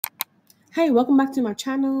Hey, welcome back to my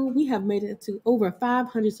channel. We have made it to over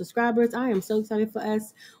 500 subscribers. I am so excited for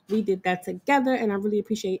us. We did that together, and I really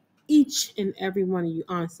appreciate each and every one of you.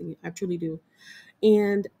 Honestly, I truly do.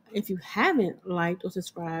 And if you haven't liked or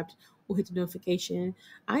subscribed or hit the notification,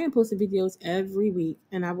 I am posting videos every week.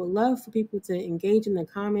 And I would love for people to engage in the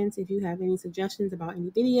comments if you have any suggestions about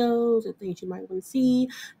any videos or things you might want to see,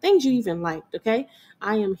 things you even liked, okay?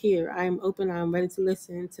 I am here. I am open. I am ready to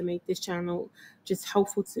listen to make this channel just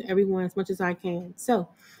helpful to everyone as much as I can. So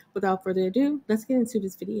without further ado, let's get into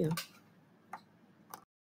this video.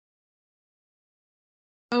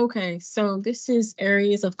 Okay, so this is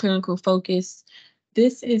areas of clinical focus.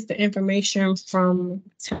 This is the information from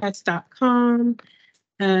text.com.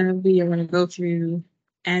 We are going to go through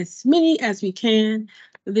as many as we can.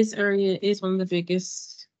 This area is one of the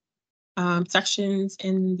biggest sections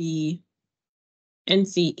in the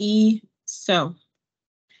NCE. So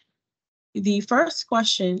the first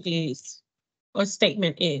question is, or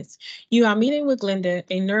statement is, you are meeting with Glenda,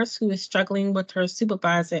 a nurse who is struggling with her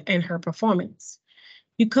supervisor and her performance.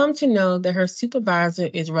 You come to know that her supervisor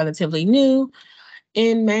is relatively new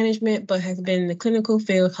in management, but has been in the clinical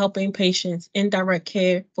field helping patients in direct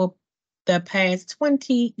care for the past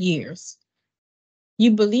 20 years.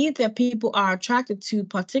 You believe that people are attracted to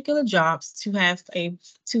particular jobs to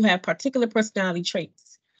have particular personality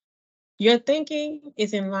traits. Your thinking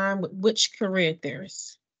is in line with which career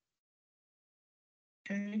theorists?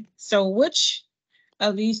 Okay. So which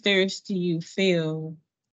of these theories do you feel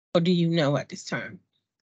or do you know at this time?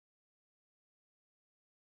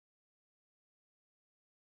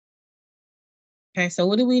 Okay, so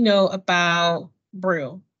what do we know about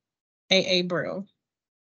Brill, A.A. Brill?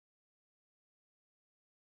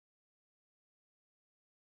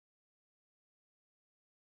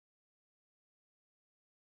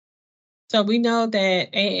 So we know that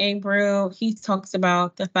A.A. Brill, he talks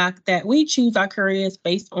about the fact that we choose our careers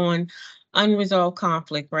based on unresolved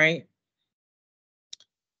conflict, right?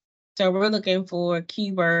 So we're looking for a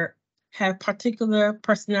keyword, have particular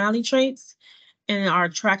personality traits and are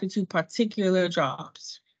attracted to particular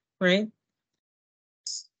jobs, right?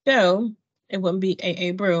 So it wouldn't be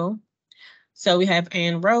A.A. Brill. So we have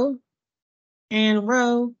Anne Rowe. Anne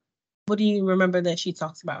Rowe, what do you remember that she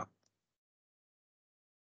talks about?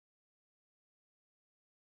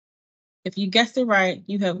 If you guessed it right,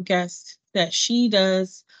 you have guessed that she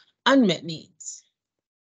does unmet needs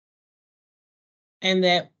and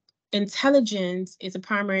that intelligence is a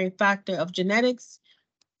primary factor of genetics.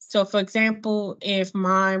 So, for example, if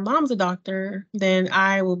my mom's a doctor, then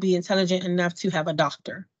I will be intelligent enough to have a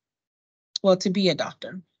doctor. Well, to be a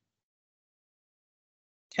doctor.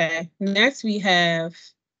 Okay. Next, we have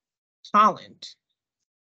Holland.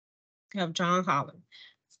 We have John Holland.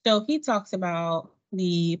 So he talks about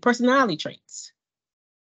the personality traits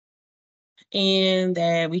and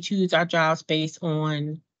that we choose our jobs based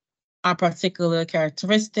on our particular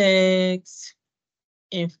characteristics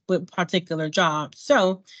and with particular jobs.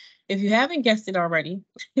 So if you haven't guessed it already,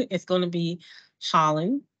 it's going to be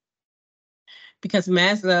Holland, because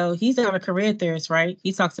Maslow, he's not a career theorist, right?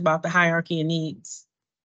 He talks about the hierarchy of needs.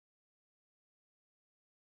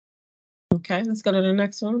 Okay, let's go to the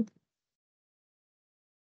next one.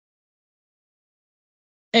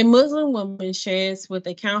 A Muslim woman shares with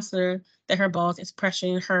a counselor that her boss is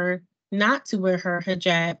pressuring her not to wear her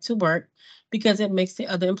hijab to work because it makes the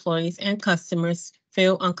other employees and customers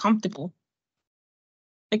feel uncomfortable.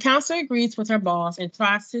 The counselor agrees with her boss and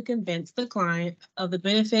tries to convince the client of the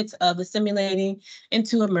benefits of assimilating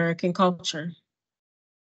into American culture.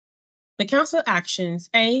 The counselor actions: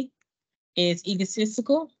 A, is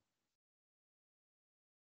egotistical,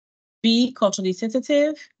 B, culturally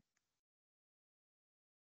sensitive,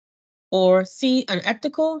 or C,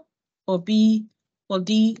 unethical, or D,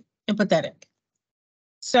 empathetic.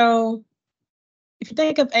 So if you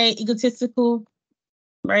think of A, egotistical,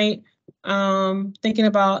 right? Thinking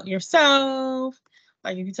about yourself,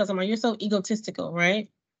 like if you tell someone you're so egotistical,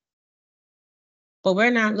 right? But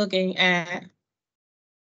we're not looking at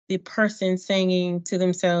the person saying to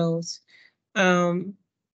themselves,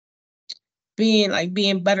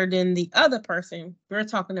 being better than the other person. We're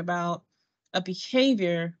talking about a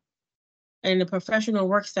behavior in a professional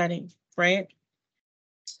work setting, right?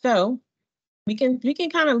 So we can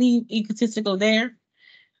kind of leave egotistical there.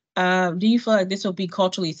 Do you feel like this will be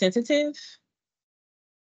culturally sensitive?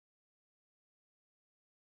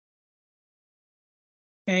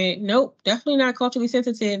 Okay, nope, definitely not culturally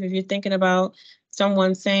sensitive. If you're thinking about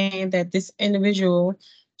someone saying that this individual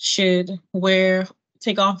should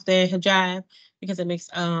take off their hijab because it makes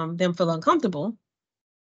them feel uncomfortable.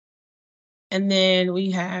 And then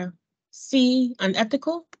we have C,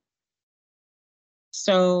 unethical.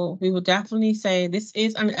 So we will definitely say this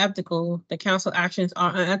is unethical. The council actions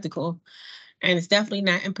are unethical, and it's definitely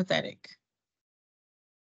not empathetic.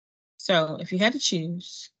 So if you had to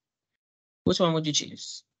choose, which one would you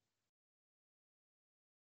choose?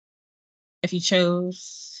 If you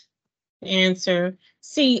chose the answer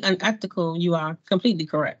C, unethical, you are completely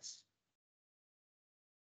correct.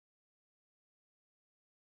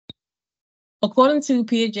 According to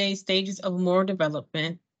Piaget's stages of moral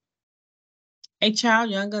development, a child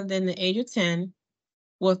younger than the age of 10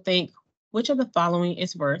 will think, which of the following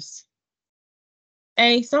is worse?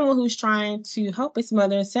 A, someone who's trying to help his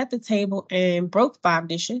mother set the table and broke 5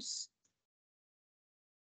 dishes.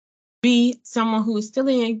 B, someone who is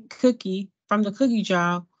stealing a cookie from the cookie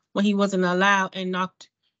jar when he wasn't allowed and knocked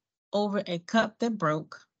over a cup that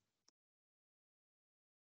broke.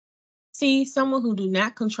 C, someone who do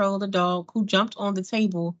not control the dog who jumped on the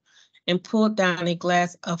table and pulled down a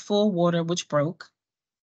glass of full water which broke.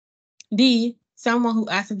 D, someone who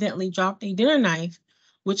accidentally dropped a dinner knife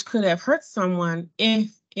which could have hurt someone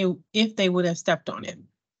if they would have stepped on it.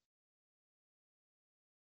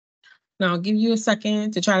 Now I'll give you a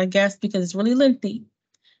second to try to guess because it's really lengthy.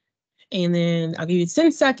 And then I'll give you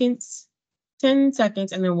 10 seconds, and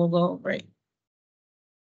then we'll go over it.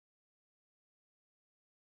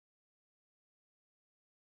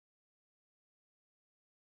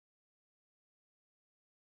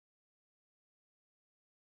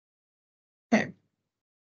 Okay.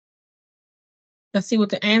 Let's see what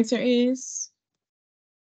the answer is.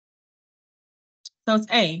 So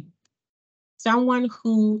it's A, someone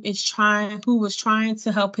who was trying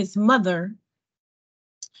to help his mother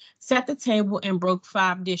set the table and broke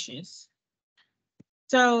 5 dishes.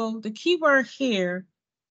 So the key word here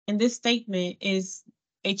in this statement is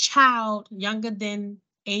a child younger than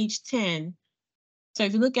age 10. So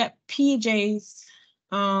if you look at Piaget's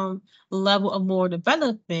level of moral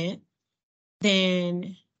development,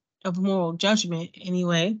 then of moral judgment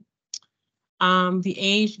anyway, the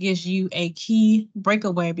age gives you a key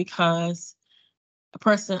breakaway because a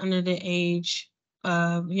person under the age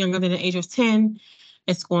younger than the age of 10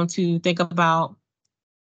 is going to think about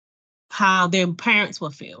how their parents will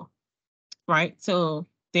feel, right? So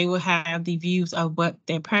they will have the views of what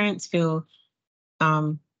their parents feel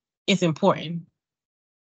is important.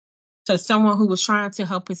 So someone who was trying to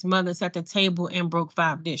help his mother set the table and broke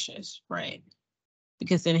 5 dishes, right?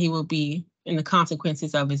 Because then he will be in the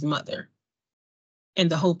consequences of his mother. And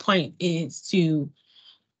the whole point is to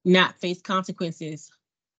not face consequences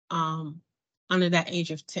under that age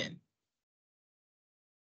of 10.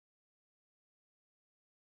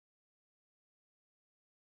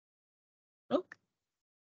 Oh.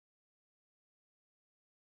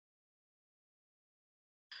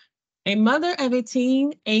 A mother of a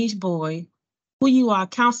teen-age boy who you are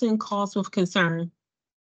counseling calls with concern.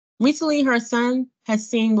 Recently, her son has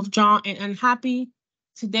seemed withdrawn and unhappy.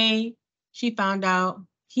 Today, she found out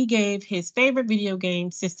he gave his favorite video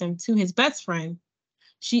game system to his best friend.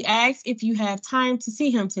 She asks if you have time to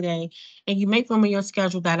see him today and you make room in your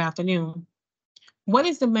schedule that afternoon. What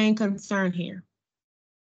is the main concern here?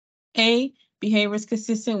 A, behaviors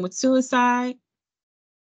consistent with suicide.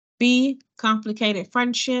 B, complicated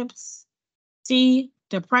friendships. C,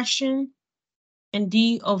 depression. And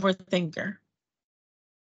D, overthinker.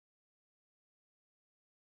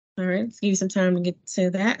 All right, let's give you some time to get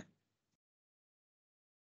to that.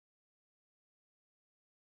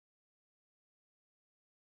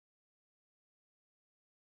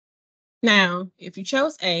 Now, if you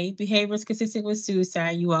chose A, behaviors consistent with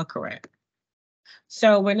suicide, you are correct.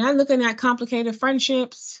 So we're not looking at complicated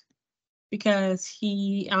friendships because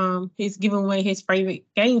he's giving away his favorite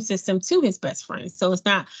game system to his best friend. So it's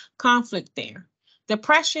not conflict there.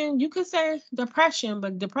 Depression, you could say depression,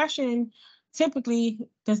 but depression typically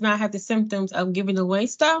does not have the symptoms of giving away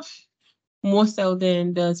stuff, more so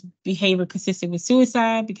than does behavior consistent with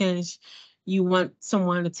suicide, because you want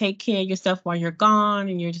someone to take care of yourself while you're gone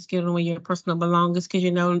and you're just giving away your personal belongings because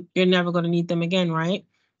you know you're never going to need them again, right?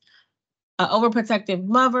 Overprotective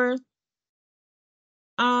mother.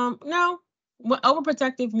 No. What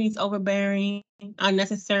overprotective means overbearing,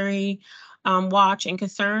 unnecessary watch and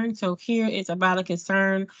concern. So here it's about a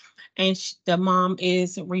concern, and the mom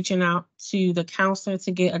is reaching out to the counselor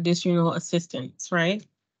to get additional assistance, right?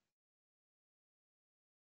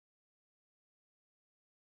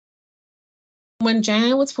 When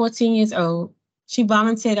Jan was 14 years old, she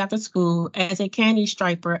volunteered after school as a candy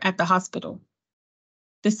striper at the hospital.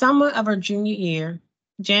 The summer of her junior year,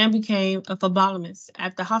 Jan became a phlebotomist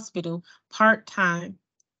at the hospital part-time.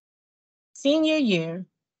 Senior year,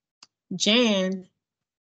 Jan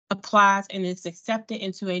applies and is accepted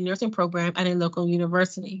into a nursing program at a local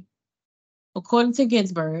university. According to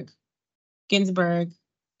Ginsberg,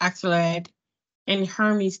 Axelrod, and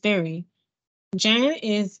Hermes' theory, Jan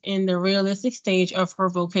is in the realistic stage of her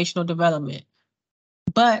vocational development,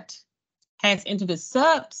 but has entered the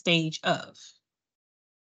sub-stage of.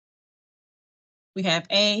 We have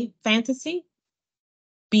A, fantasy,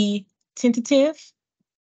 B, tentative,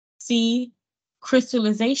 C,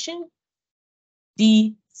 crystallization,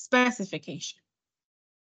 D, specification.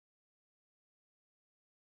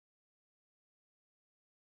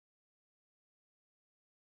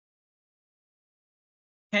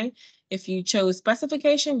 Okay, if you chose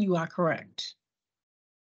specification, you are correct.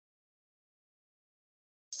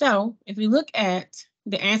 So if we look at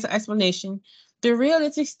the answer explanation, the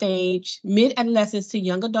realistic stage, mid-adolescence to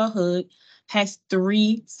young adulthood, has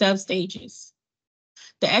 3 substages.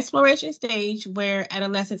 The exploration stage, where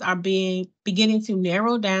adolescents are beginning to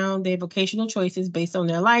narrow down their vocational choices based on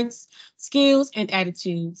their likes, skills, and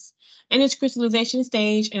attitudes. In its crystallization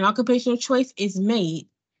stage, an occupational choice is made.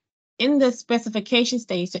 In the specification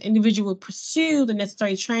stage, the individual will pursue the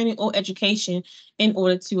necessary training or education in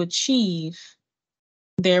order to achieve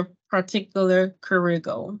their particular career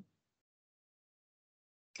goal.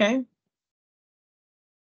 Okay?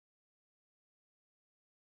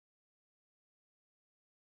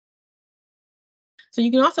 So you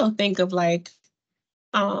can also think of like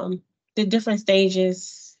the different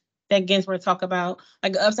stages that Ginsberg talk about,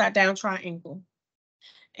 like an upside down triangle.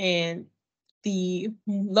 And the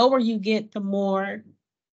lower you get, the more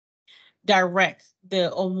direct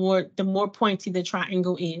the more pointy the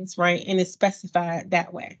triangle is, right? And it's specified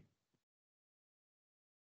that way.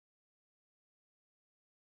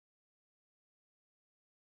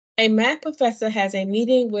 A math professor has a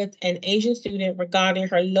meeting with an Asian student regarding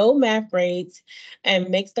her low math grades and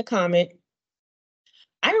makes the comment,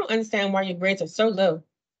 "I don't understand why your grades are so low.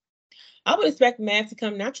 I would expect math to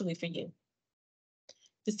come naturally for you."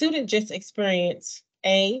 The student just experienced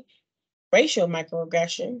A, racial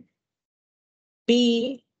microaggression,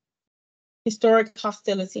 B, historic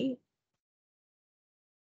hostility,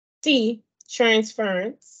 C,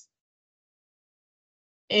 transference,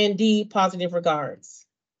 and D, positive regards.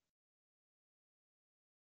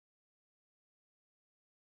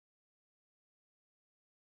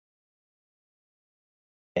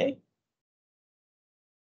 Okay.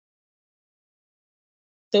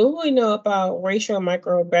 So what do we know about racial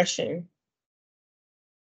microaggression?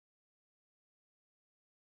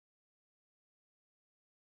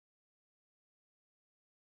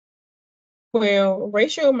 Well,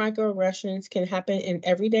 racial microaggressions can happen in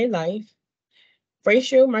everyday life.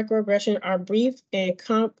 Racial microaggressions are brief and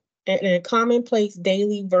commonplace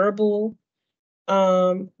daily verbal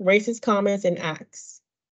racist comments and acts.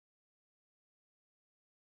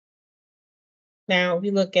 Now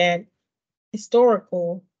we look at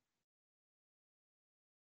historical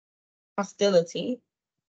hostility.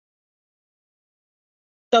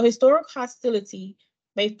 So historic hostility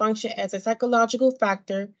may function as a psychological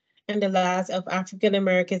factor in the lives of African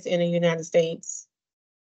Americans in the United States.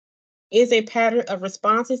 It is a pattern of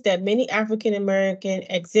responses that many African Americans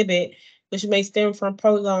exhibit, which may stem from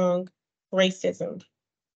prolonged racism.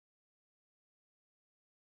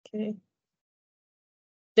 Okay.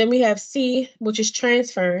 Then we have C, which is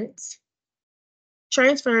transference.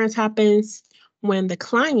 Transference happens when the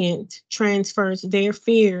client transfers their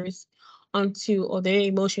fears onto, or their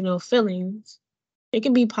emotional feelings, it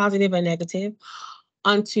can be positive or negative,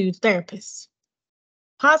 onto therapists.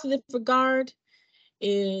 Positive regard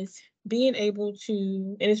is being able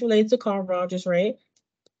to, and it's related to Carl Rogers, right?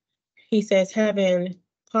 He says having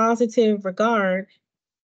positive regard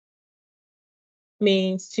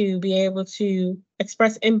means to be able to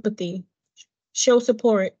express empathy, show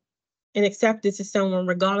support, and acceptance to someone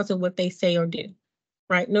regardless of what they say or do,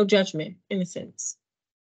 right? No judgment, in a sense.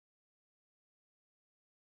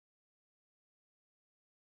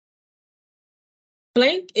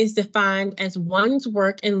 Blank is defined as one's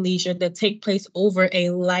work and leisure that take place over a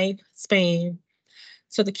lifespan.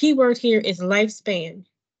 So the key word here is lifespan.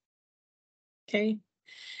 Okay.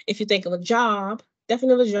 If you think of a job,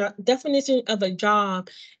 definition of a job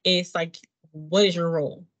is like, what is your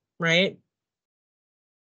role, right?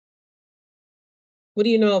 What do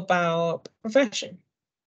you know about profession?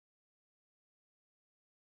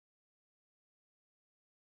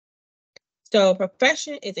 So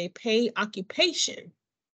profession is a paid occupation,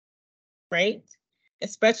 right?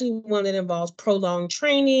 Especially one that involves prolonged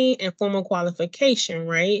training and formal qualification,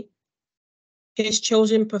 right? His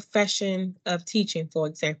chosen profession of teaching, for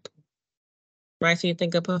example, right? So you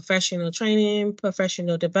think of professional training,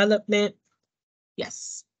 professional development.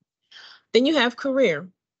 Yes. Then you have career.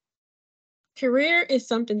 Career is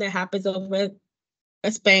something that happens over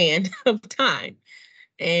a span of time,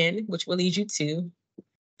 and which will lead you to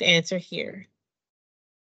the answer here.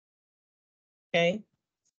 Okay.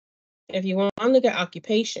 If you want to look at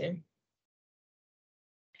occupation,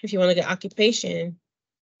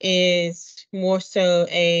 is more so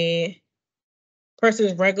a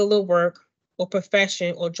person's regular work or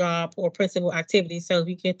profession or job or principal activity. So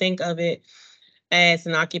you can think of it as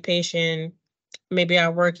an occupation. Maybe I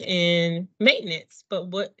work in maintenance, but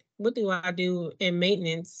what do I do in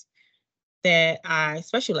maintenance that I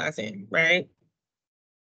specialize in, right?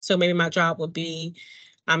 So maybe my job would be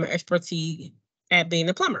I'm an expertise at being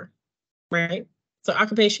a plumber, right? So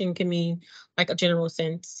occupation can mean like a general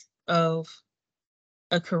sense of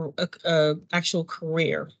a actual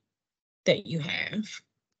career that you have.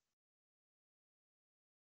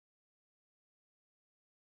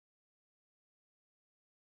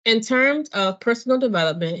 In terms of personal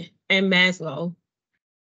development and Maslow,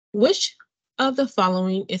 which of the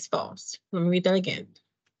following is false? Let me read that again.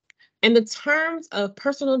 In the terms of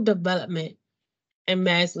personal development and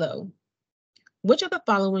Maslow, which of the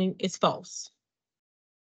following is false?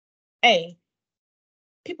 A,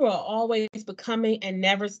 people are always becoming and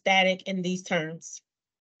never static in these terms.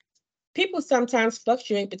 People sometimes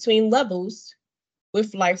fluctuate between levels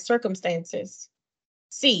with life circumstances.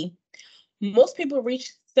 C, most people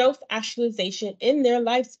reach self-actualization in their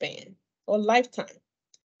lifespan or lifetime.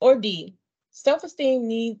 Or D, self-esteem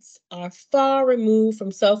needs are far removed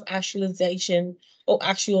from self-actualization or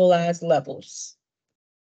actualized levels.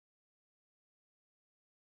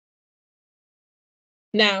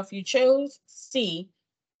 Now, if you chose C,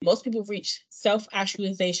 most people reach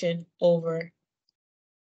self-actualization over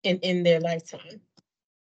in their lifetime.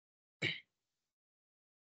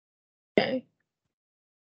 Okay.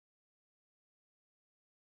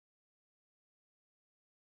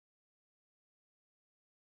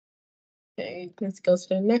 Okay, let's go to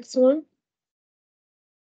the next one.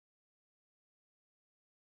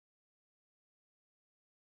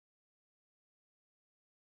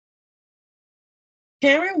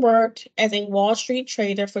 Karen worked as a Wall Street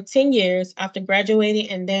trader for 10 years after graduating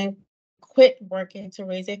and then quit working to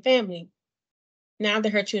raise a family. Now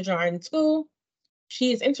that her children are in school,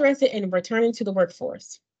 she is interested in returning to the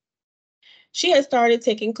workforce. She has started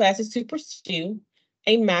taking classes to pursue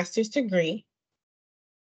a master's degree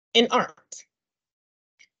in art.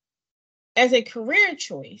 As a career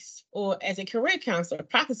choice or as a career counselor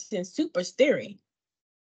practicing super theory,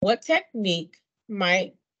 what technique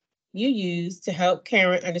might you use to help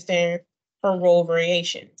Karen understand her role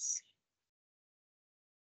variations?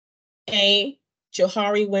 A,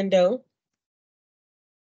 Johari window.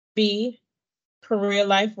 B, career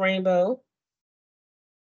life rainbow.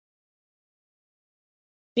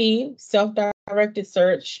 C, self-directed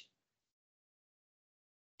search.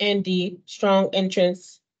 And D, strong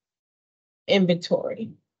entrance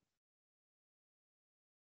inventory.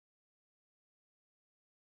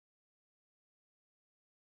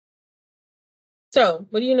 So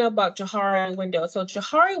what do you know about Johari window? So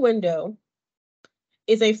Johari window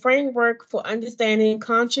is a framework for understanding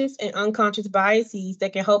conscious and unconscious biases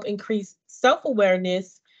that can help increase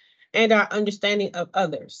self-awareness and our understanding of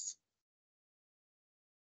others.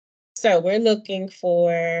 So we're looking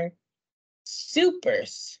for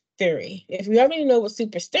supers theory. If you already know what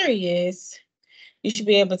supers theory is, you should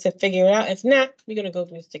be able to figure it out. If not, we're going to go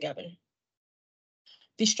through this together.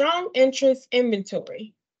 The strong interest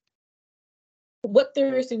inventory. What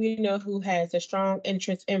theories do we know who has a strong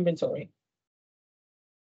interest inventory?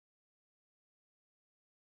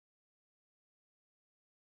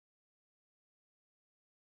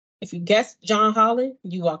 If you guessed John Holland,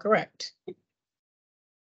 you are correct.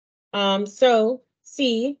 So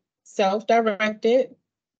C, self-directed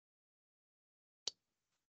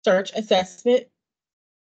search assessment.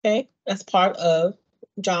 Okay, that's part of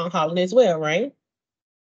John Holland as well, right?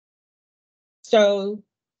 So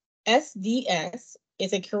SDS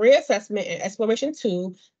is a career assessment and exploration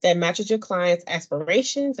tool that matches your client's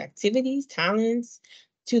aspirations, activities, talents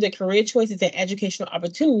to the career choices and educational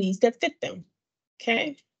opportunities that fit them.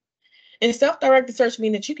 Okay. And self-directed search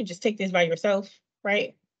means that you can just take this by yourself,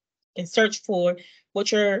 right? And search for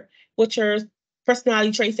what your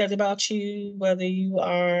personality trait says about you, whether you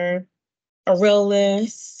are a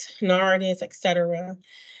realist, an artist, etc.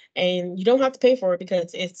 And you don't have to pay for it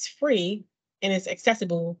because it's free and it's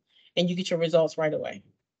accessible and you get your results right away.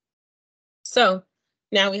 So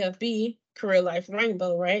now we have B, career life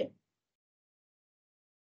rainbow, right?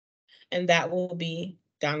 And that will be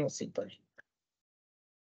Donald Super.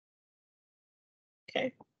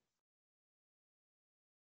 Okay.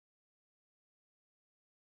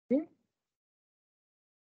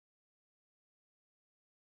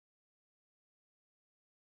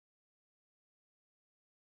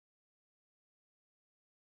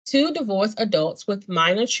 Two divorced adults with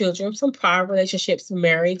minor children from prior relationships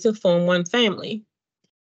married to form one family.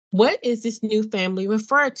 What is this new family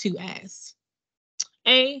referred to as?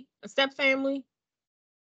 A step family,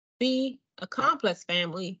 B, a complex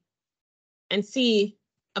family, and C,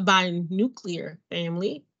 a binuclear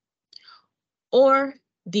family, or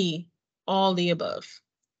D, all the above.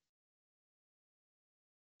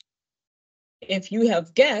 If you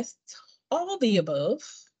have guessed all the above,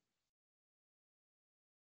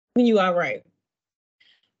 you are right.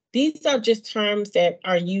 These are just terms that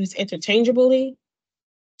are used interchangeably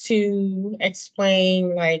to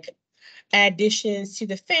explain like additions to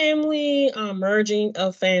the family, merging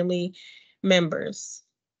of family members.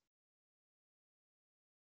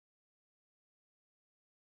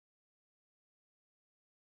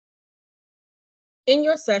 In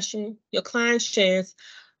your session, your client shares,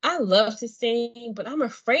 I love to sing, but I'm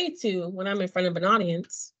afraid to when I'm in front of an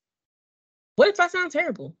audience. What if I sound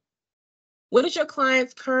terrible? What is your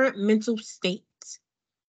client's current mental state?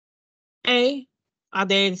 A, are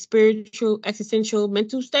they in spiritual, existential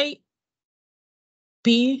mental state?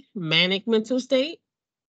 B, manic mental state?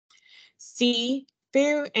 C,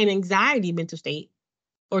 fear and anxiety mental state?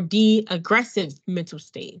 Or D, aggressive mental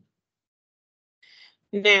state?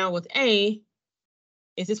 Now with A,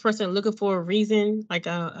 is this person looking for a reason, like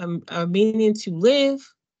a meaning to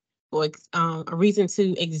live, or a reason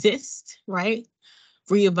to exist, right?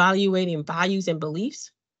 Reevaluating values and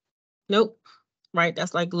beliefs? Nope, right?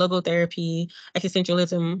 That's like logotherapy,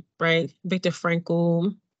 existentialism, right? Viktor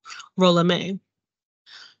Frankl, Rolla May.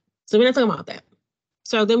 So we're not talking about that.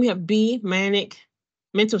 So then we have B, manic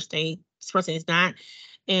mental state. This person is not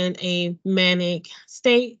in a manic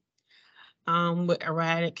state with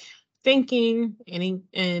erratic thinking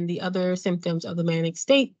and the other symptoms of the manic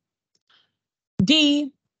state. D,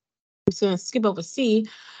 I'm just going to skip over C.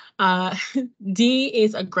 Uh, D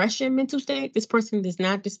is aggression mental state. This person does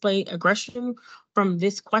not display aggression from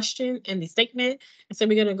this question and the statement. And so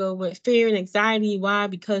we're going to go with fear and anxiety. Why?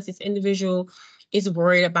 Because this individual is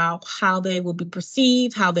worried about how they will be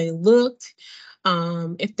perceived, how they looked,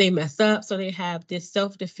 if they mess up. So they have this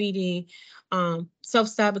self-defeating,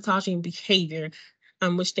 self-sabotaging behavior,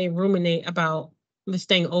 which they ruminate about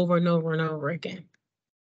staying over and over and over again.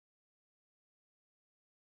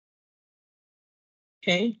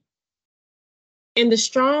 Okay. And the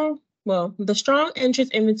strong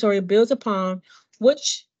interest inventory builds upon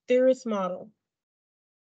which theorist model?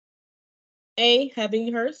 A,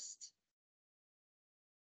 Hebbinghurst,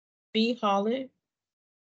 B, Holland,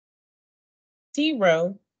 C,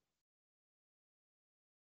 Rowe,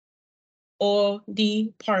 or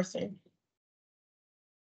D, Parson.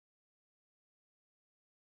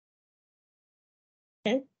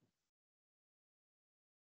 Okay.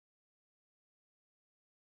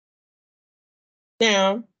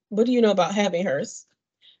 Now, what do you know about Hebbinghurst?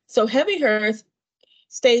 So Hebbinghurst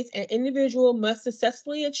states an individual must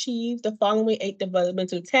successfully achieve the following 8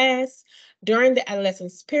 developmental tasks during the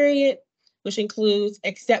adolescence period, which includes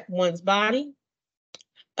accept one's body,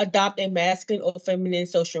 adopt a masculine or feminine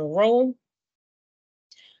social role,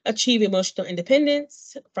 achieve emotional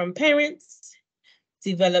independence from parents,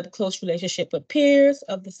 develop close relationship with peers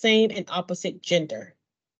of the same and opposite gender.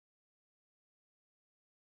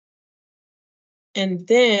 And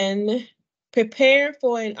then prepare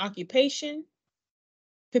for an occupation,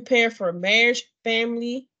 prepare for marriage,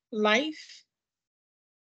 family, life,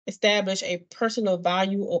 establish a personal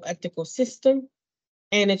value or ethical system,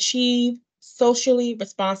 and achieve socially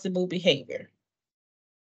responsible behavior.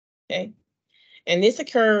 Okay. And this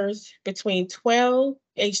occurs between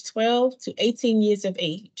age 12 to 18 years of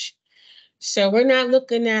age. So we're not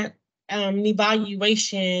looking at an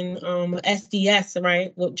evaluation, SDS,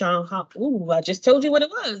 right? With John Hopkins. Ooh, I just told you what it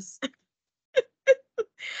was.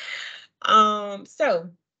 So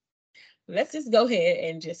let's just go ahead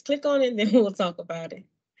and just click on it, and then we'll talk about it.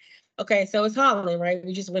 Okay, so it's Holland, right?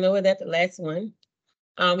 We just went over that the last one.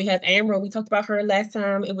 We have Amber. We talked about her last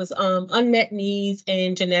time. It was unmet needs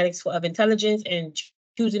and genetics of intelligence and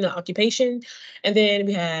choosing an occupation. And then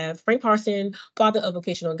we have Frank Parson, father of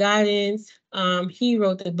vocational guidance. He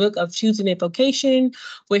wrote the book of Choosing a Vocation,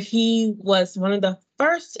 where he was one of the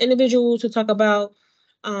first individuals to talk about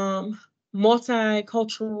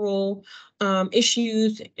multicultural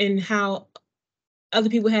issues and how other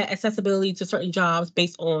people had accessibility to certain jobs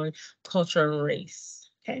based on culture and race.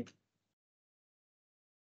 Okay.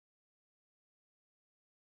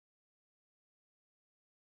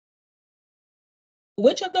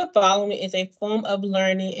 Which of the following is a form of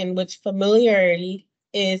learning in which familiarity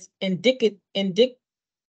is indicated? I don't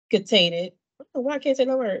know why I can't say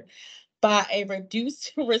the word. by a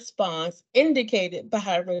reduced response, indicated by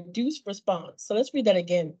a reduced response. So let's read that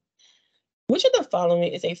again. Which of the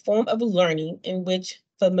following is a form of learning in which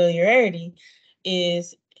familiarity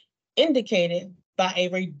is indicated by a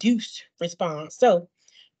reduced response? So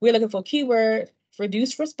we're looking for keyword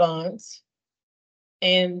reduced response,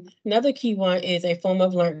 and another key one is a form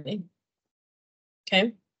of learning.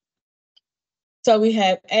 Okay. So we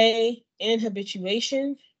have A,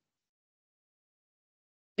 inhabituation,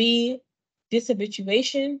 B,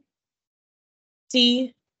 dishabituation,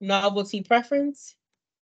 C, novelty preference,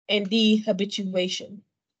 and D, habituation.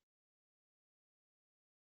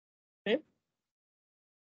 Okay.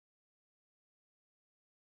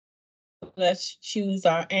 Let's choose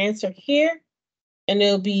our answer here, and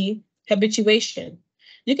it'll be habituation.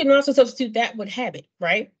 You can also substitute that with habit,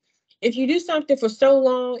 right? If you do something for so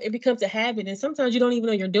long, it becomes a habit, and sometimes you don't even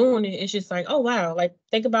know you're doing it. It's just like, oh wow, like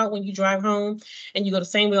think about when you drive home and you go the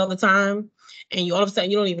same way all the time, and you all of a sudden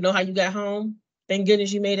you don't even know how you got home. Thank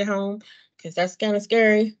goodness you made it home, because that's kind of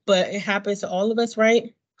scary, but it happens to all of us,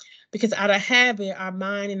 right? Because out of habit, our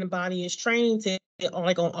mind and the body is trained to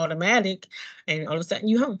like on automatic, and all of a sudden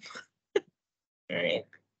you home. All right.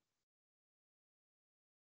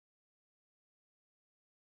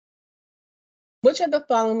 Which of the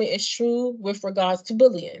following is true with regards to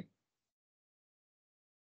bullying?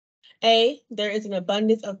 A, there is an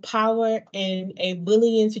abundance of power in a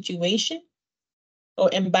bullying situation, or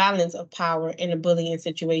imbalance of power in a bullying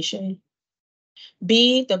situation.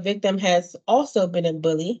 B, the victim has also been a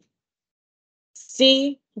bully.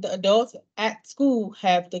 C, the adults at school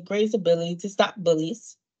have the greatest ability to stop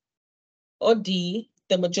bullies. Or D,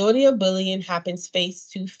 the majority of bullying happens face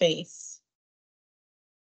to face.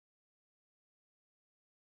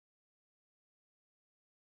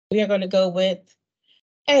 We are going to go with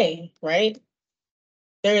A, right?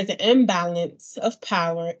 There is an imbalance of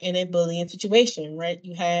power in a bullying situation, right?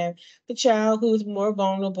 You have the child who's more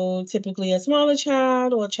vulnerable, typically a smaller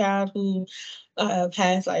child, or a child who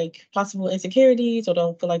has like possible insecurities or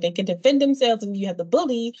don't feel like they can defend themselves, and you have the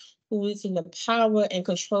bully who is in the power and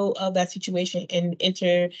control of that situation and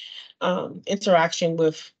interaction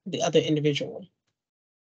with the other individual.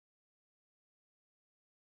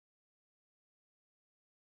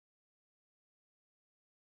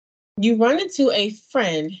 You run into a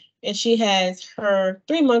friend and she has her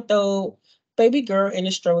 3-month-old baby girl in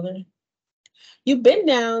a stroller. You bend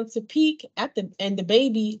down to peek at and the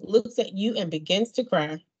baby looks at you and begins to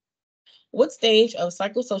cry. What stage of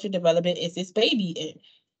psychosocial development is this baby in?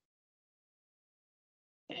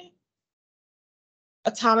 Okay.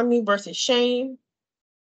 Autonomy versus shame.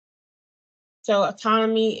 So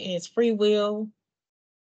autonomy is free will,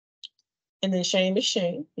 and then shame is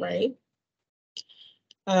shame, right?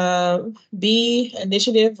 B,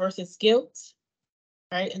 initiative versus guilt,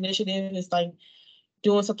 right? Initiative is like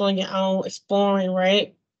doing something on your own, exploring,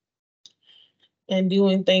 right? And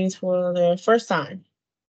doing things for the first time.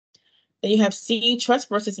 Then you have C, trust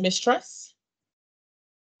versus mistrust,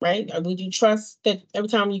 right? Or would you trust that every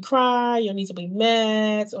time you cry, your needs will be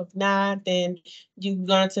met? Or if not, then you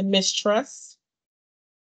learn to mistrust.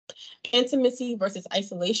 Intimacy versus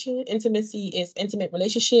isolation. Intimacy is intimate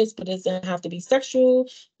relationships, but it doesn't have to be sexual.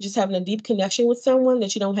 Just having a deep connection with someone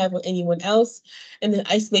that you don't have with anyone else. And then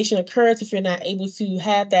isolation occurs if you're not able to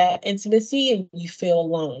have that intimacy and you feel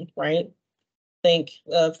alone, right? Think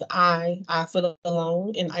of I feel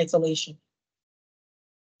alone in isolation.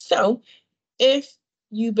 So if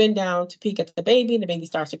you bend down to peek at the baby and the baby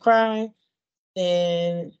starts to cry,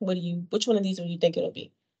 then which one of these would you think it'll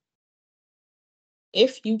be?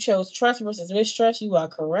 If you chose trust versus mistrust, you are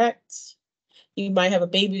correct. You might have a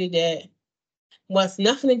baby that wants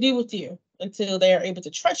nothing to do with you until they are able to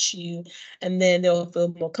trust you, and then they'll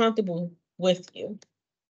feel more comfortable with you.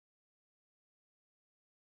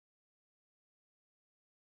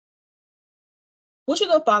 Which of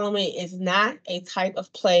the following is not a type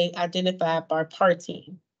of play identified by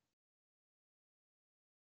parting?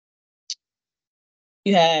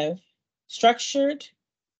 You have structured,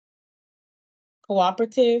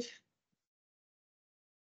 cooperative,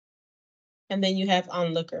 and then you have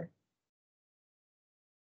onlooker.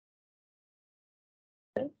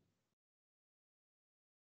 Okay.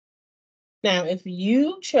 Now, if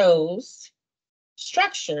you chose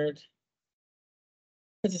structured,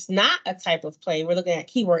 because it's not a type of play, we're looking at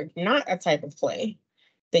keyword, not a type of play,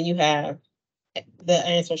 then you have the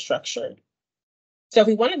answer structured. So if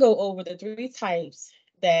we want to go over the 3 types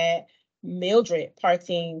that Mildred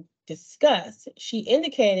Parting discussed, she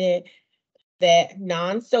indicated that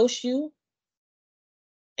non-social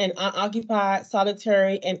and unoccupied,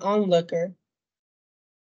 solitary, and onlooker.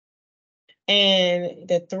 And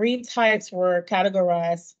the three types were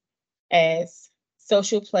categorized as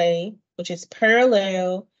social play, which is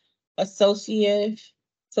parallel, associative,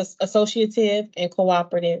 and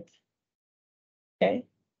cooperative. Okay.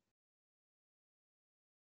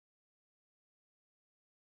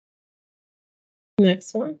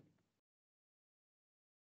 Next one.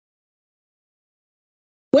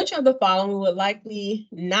 Which of the following would likely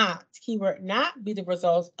not, keyword not, be the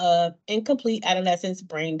result of incomplete adolescence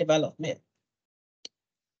brain development?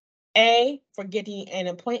 A, forgetting an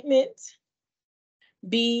appointment.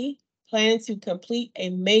 B, planning to complete a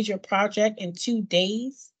major project in 2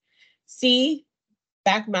 days. C,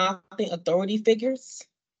 backmouthing authority figures.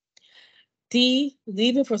 D,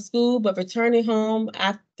 leaving for school but returning home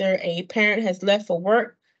after a parent has left for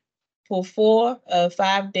work for 4 of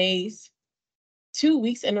 5 days, 2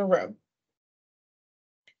 weeks in a row.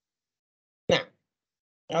 Now,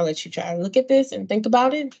 I'll let you try to look at this and think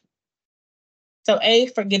about it. So A,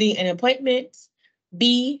 forgetting an appointment.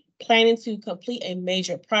 B, planning to complete a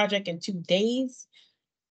major project in 2 days.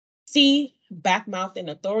 C, backmouthing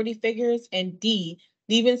authority figures. And D,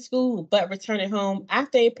 leaving school but returning home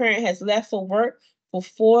after a parent has left for work for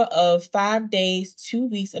 4 of 5 days, 2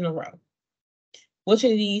 weeks in a row. Which of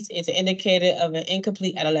these is an indicator of an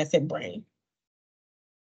incomplete adolescent brain?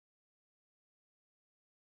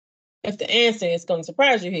 If the answer is going to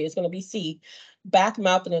surprise you here, it's going to be C,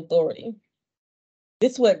 backmouthing authority.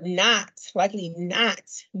 This would likely not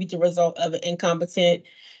be the result of an incompetent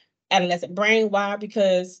adolescent brain. Why?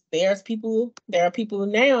 Because there are people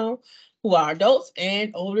now who are adults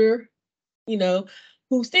and older,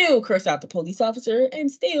 who still curse out the police officer and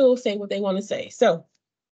still say what they want to say. So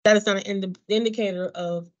that is not an indicator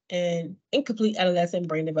of an incomplete adolescent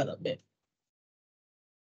brain development.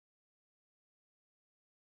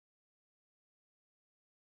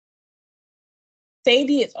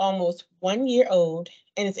 Sadie is almost 1 year old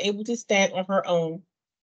and is able to stand on her own.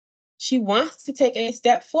 She wants to take a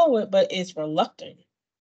step forward, but is reluctant.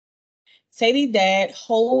 Sadie's dad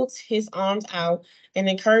holds his arms out and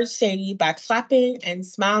encourages Sadie by clapping and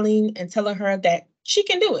smiling and telling her that she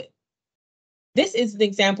can do it. This is an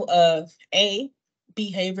example of A,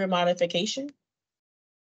 behavior modification.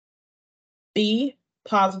 B,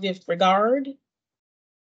 positive regard.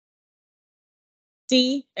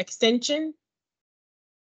 C, extension.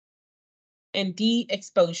 And D,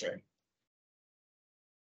 exposure.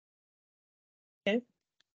 Okay.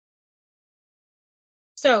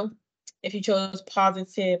 So if you chose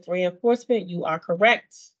positive reinforcement, you are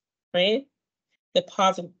correct, right? The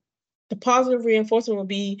positive reinforcement will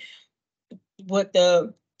be with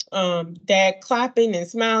the dad clapping and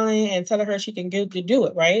smiling and telling her she can get to do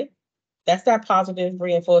it, right? That's that positive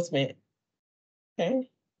reinforcement. Okay.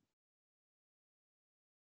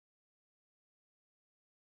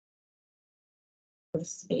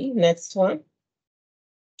 Let's see, next one.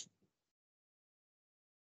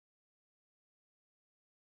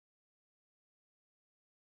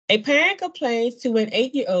 A parent complains to an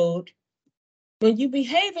 8-year-old, when you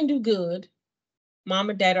behave and do good, mom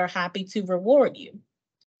and dad are happy to reward you.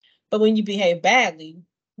 But when you behave badly,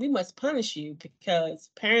 we must punish you because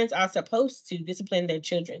parents are supposed to discipline their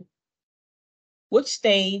children. Which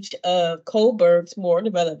stage of Kohlberg's moral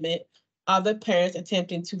development are the parents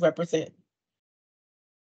attempting to represent?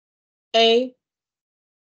 A,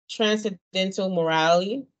 transcendental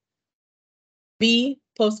morality. B,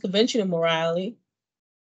 post-conventional morality.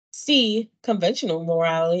 C, conventional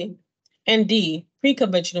morality. And D,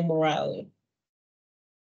 pre-conventional morality.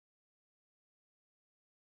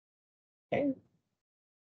 Okay.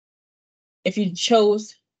 If you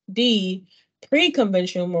chose D,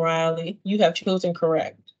 pre-conventional morality, you have chosen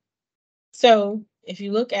correct. So if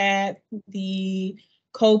you look at the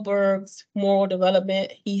Kohlberg's moral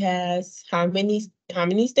development, he has how many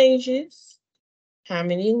stages, how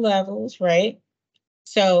many levels, right?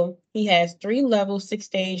 So he has 3 levels, 6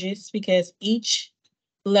 stages, because each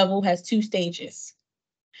level has 2 stages.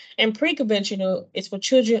 And pre-conventional is for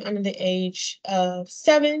children under the age of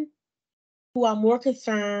 7 who are more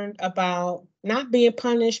concerned about not being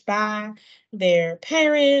punished by their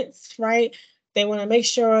parents, right? They want to make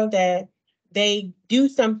sure that they do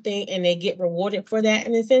something and they get rewarded for that,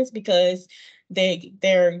 in a sense, because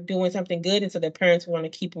they're doing something good, and so their parents want to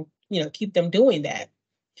keep them doing that.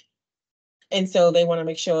 And so they want to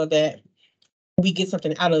make sure that we get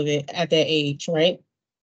something out of it at that age, right?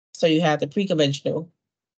 So you have the pre-conventional.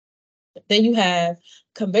 Then you have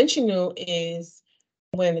conventional, is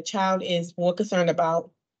when the child is more concerned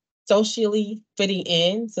about socially fitting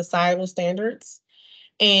in societal standards.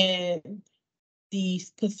 And the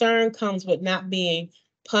concern comes with not being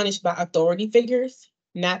punished by authority figures.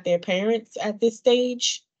 not their parents at this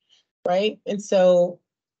stage, right? And so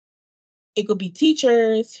it could be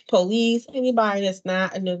teachers, police, anybody that's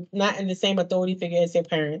not in the same authority figure as their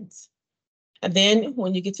parents. And then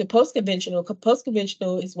when you get to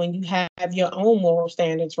post-conventional is when you have your own moral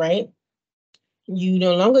standards, right? You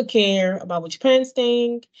no longer care about what your parents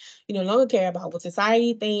think. You no longer care about what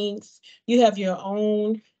society thinks. You have your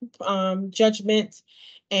own judgment,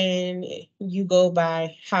 and you go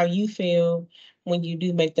by how you feel when you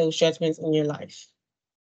do make those judgments in your life.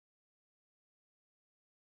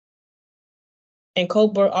 And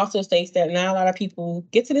Colbert also states that not a lot of people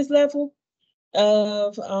get to this level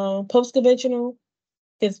of post-conventional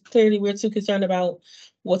because clearly we're too concerned about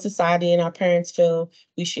what society and our parents feel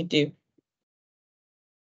we should do.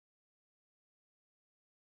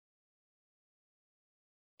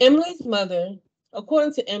 Emily's mother,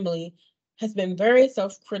 according to Emily, has been very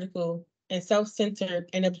self-critical and self-centered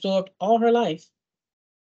and absorbed all her life.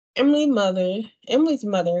 Emily's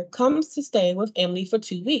mother comes to stay with Emily for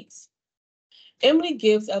 2 weeks. Emily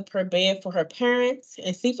gives up her bed for her parents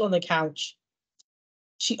and sleeps on the couch.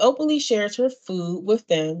 She openly shares her food with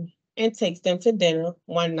them and takes them to dinner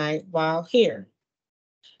one night while here.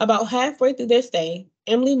 About halfway through their stay,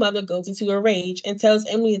 Emily's mother goes into a rage and tells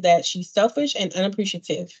Emily that she's selfish and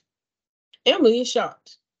unappreciative. Emily is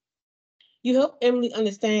shocked. You help Emily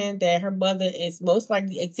understand that her mother is most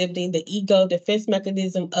likely exhibiting the ego defense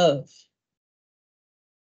mechanism of.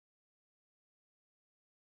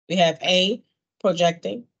 We have A,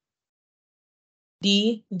 projecting,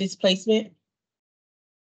 D, displacement,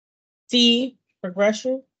 C,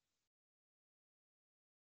 regression,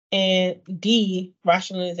 and D,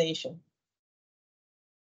 rationalization.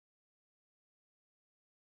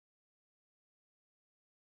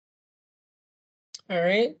 All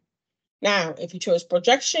right. Now, if you chose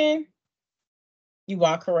projection, you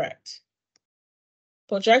are correct.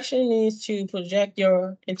 Projection means to project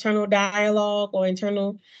your internal dialogue or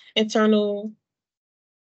internal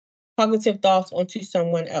cognitive thoughts onto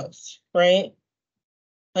someone else, right?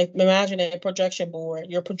 Like imagine a projection board.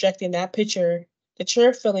 You're projecting that picture that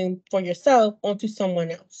you're feeling for yourself onto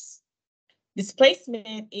someone else.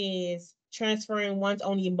 Displacement is transferring one's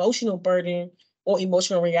own emotional burden or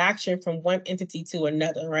emotional reaction from one entity to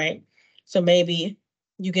another, right? So maybe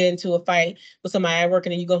you get into a fight with somebody at work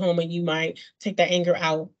and then you go home and you might take that anger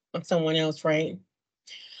out on someone else, right?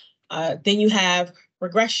 Then you have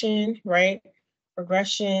regression, right?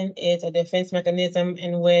 Regression is a defense mechanism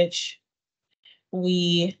in which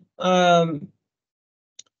we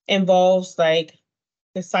involves like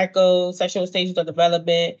the psychosexual stages of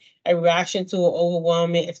development, a reaction to an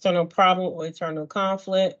overwhelming external problem or internal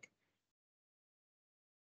conflict.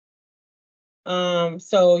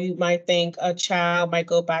 So you might think a child might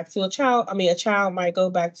go back to a child might go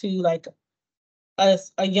back to like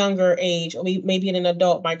a younger age, or maybe an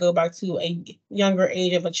adult might go back to a younger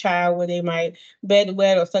age of a child where they might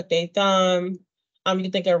bedwet or suck their thumb. You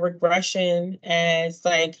can think of regression as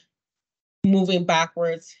like moving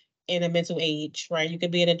backwards in a mental age, right? You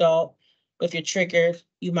could be an adult, but if you're triggered,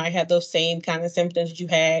 you might have those same kind of symptoms you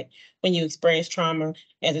had when you experienced trauma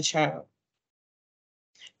as a child.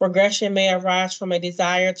 Regression may arise from a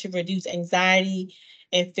desire to reduce anxiety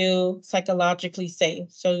and feel psychologically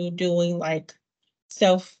safe. So you're doing like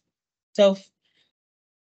self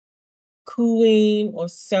cooling or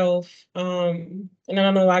and I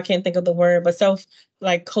don't know why I can't think of the word, but self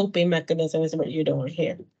like coping mechanism is what you're doing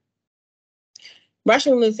here.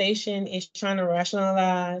 Rationalization is trying to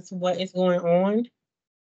rationalize what is going on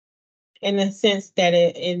in the sense that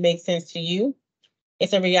it makes sense to you.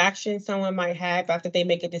 It's a reaction someone might have after they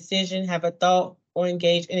make a decision, have a thought, or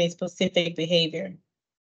engage in a specific behavior.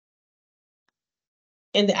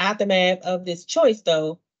 In the aftermath of this choice,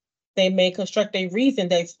 though, they may construct a reason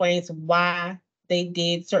that explains why they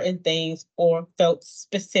did certain things or felt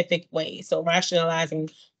specific ways. So rationalizing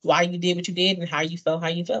why you did what you did and how you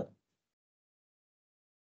felt.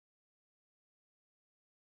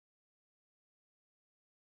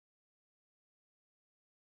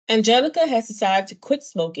 Angelica has decided to quit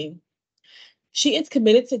smoking. She is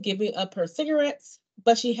committed to giving up her cigarettes,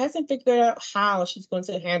 but she hasn't figured out how she's going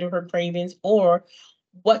to handle her cravings or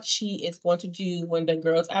what she is going to do when the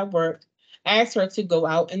girls at work ask her to go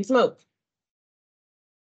out and smoke.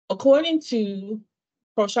 According to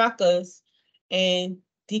Prochaska's and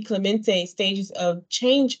De Clemente stages of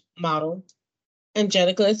change model,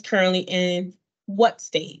 Angelica is currently in what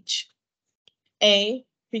stage? A,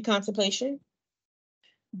 pre-contemplation,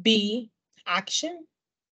 B, action,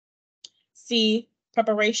 C,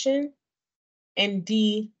 preparation, and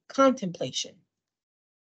D, contemplation.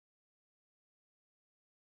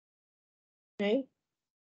 Okay.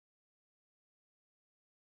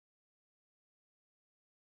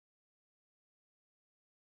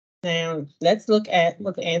 Now, let's look at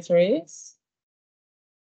what the answer is.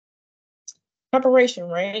 Preparation,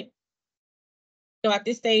 right? So at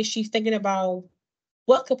this stage, she's thinking about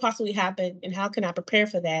what could possibly happen and how can I prepare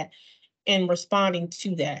for that and responding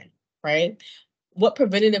to that, right? What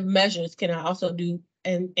preventative measures can I also do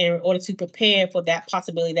in order to prepare for that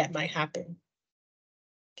possibility that might happen?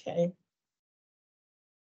 Okay.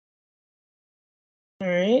 All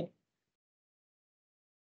right.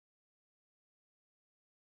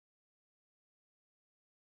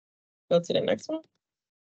 Go to the next one.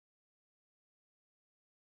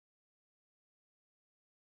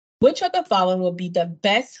 Which of the following will be the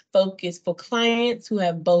best focus for clients who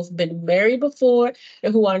have both been married before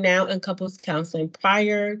and who are now in couples counseling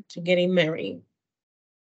prior to getting married?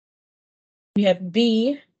 We have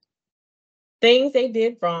B, things they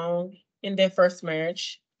did wrong in their first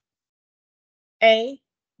marriage. A,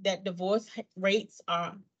 that divorce rates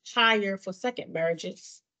are higher for second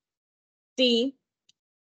marriages. C,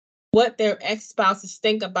 what their ex-spouses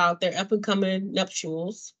think about their up-and-coming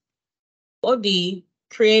nuptials. Or D,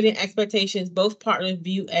 creating expectations both partners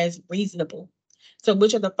view as reasonable. So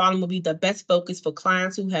which of the following will be the best focus for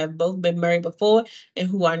clients who have both been married before and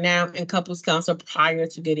who are now in couples counsel prior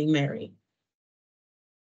to getting married?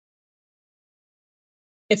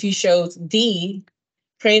 If you chose D,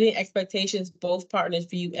 creating expectations both partners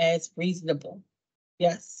view as reasonable.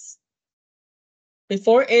 Yes.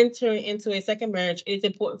 Before entering into a second marriage, it is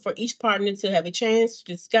important for each partner to have a chance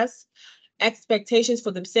to discuss expectations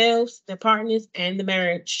for themselves, their partners, and the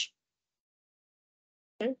marriage.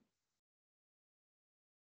 Okay.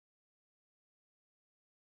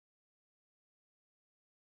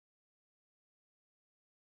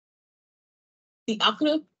 The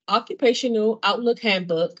Occupational Outlook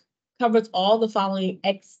Handbook covers all the following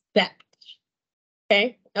except.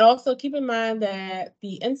 Okay. And also keep in mind that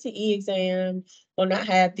the NCE exam will not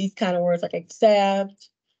have these kind of words like except,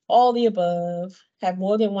 all the above, have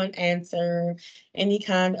more than one answer, any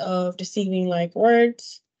kind of deceiving like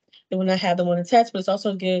words. They will not have them on the test, but it's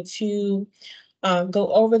also good to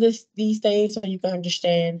go over these things so you can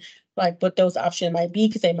understand like what those options might be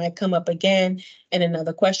because they might come up again in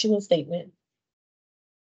another question or statement.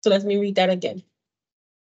 So let me read that again.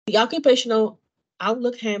 The Occupational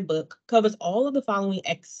Outlook Handbook covers all of the following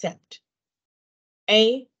except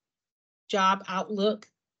A, job outlook,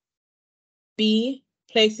 B,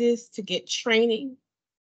 places to get training,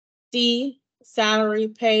 C, salary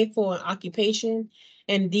paid for an occupation,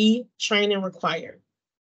 and D, training required.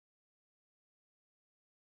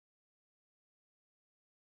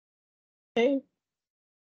 Okay.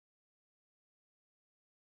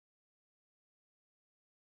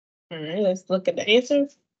 All right, let's look at the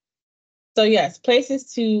answers. So yes,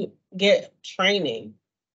 places to get training.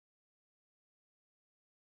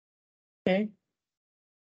 Okay.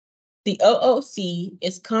 The OOC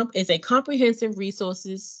is a comprehensive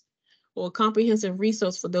resources or comprehensive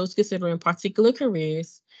resource for those considering particular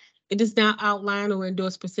careers. It does not outline or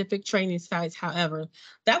endorse specific training sites, however.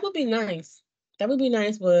 That would be nice. That would be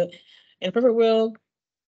nice, but in a perfect world,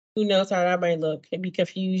 who knows how that might look? It'd be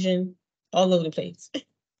confusion all over the place.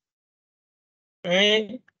 All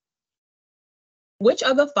right. Which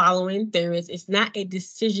of the following theories is not a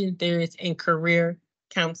decision theorist in career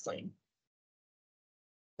counseling?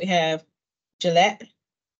 We have Gillette.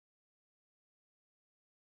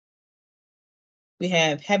 We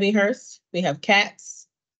have Heavyhurst. We have Katz.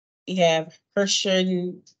 We have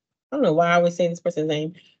Hershen. I don't know why I always say this person's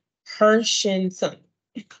name. Hershenson.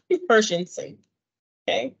 Hershenson.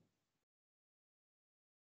 Okay.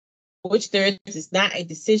 Which theorist is not a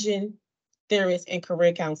decision theorist in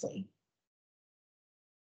career counseling?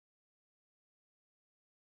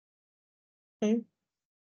 Okay.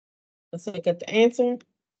 Let's look at the answer.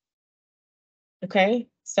 Okay.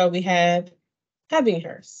 So we have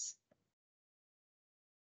Heavyhurst.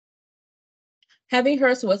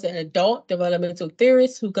 Heavyhurst was an adult developmental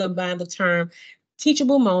theorist who combined the term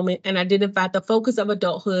teachable moment and identified the focus of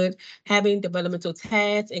adulthood, having developmental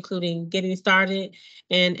tasks, including getting started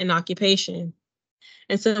and an occupation.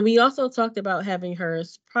 And so we also talked about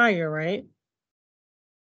Heavyhurst prior, right?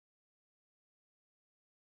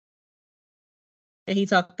 And he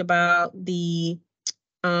talked about the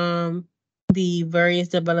various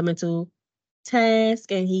developmental tasks,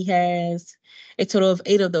 and he has a total of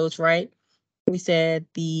 8 of those, right? We said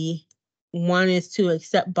the one is to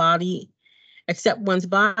accept one's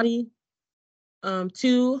body.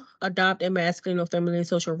 2, adopt a masculine or feminine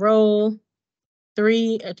social role.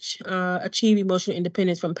 3, achieve emotional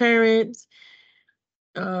independence from parents.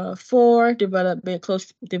 4, develop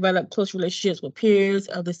close relationships with peers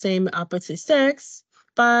of the same opposite sex.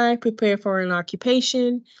 5, prepare for an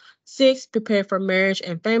occupation. 6, prepare for marriage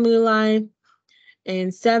and family life.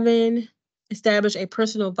 And 7, establish a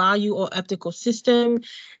personal value or ethical system.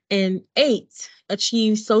 And 8,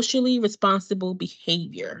 achieve socially responsible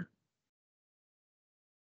behavior.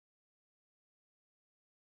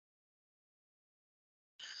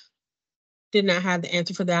 Did not have the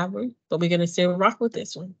answer for that one, but we're going to still rock with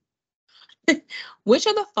this one. Which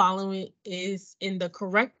of the following is in the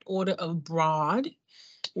correct order of broad,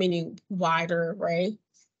 meaning wider, right?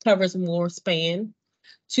 Covers more span,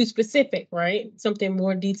 to specific, right? Something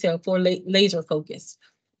more detailed for laser focus.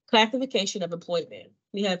 Classification of employment.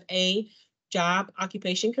 We have A, job,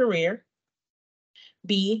 occupation, career.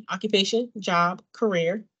 B, occupation, job,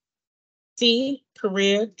 career. C,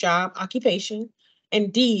 career, job, occupation.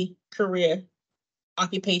 And D, career,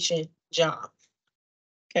 occupation, job.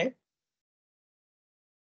 Okay.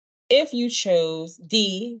 If you chose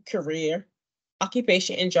D, career,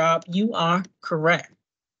 occupation, and job, you are correct.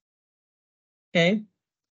 Okay.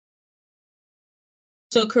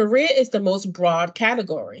 So career is the most broad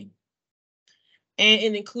category, and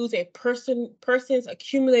it includes a person's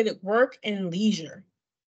accumulated work and leisure.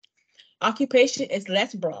 Occupation is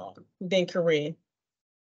less broad than career,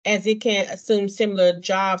 as it can assume similar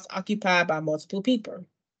jobs occupied by multiple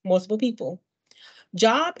people.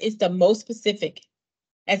 Job is the most specific,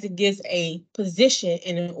 as it gives a position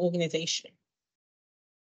in an organization.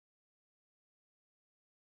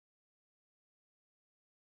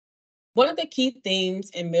 One of the key themes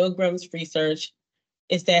in Milgram's research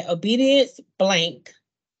is that obedience blank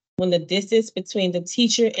when the distance between the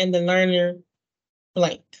teacher and the learner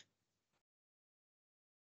blank.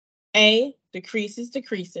 A, decreases.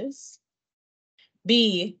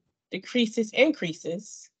 B, increases.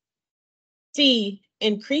 C,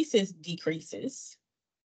 decreases.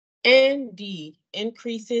 And D,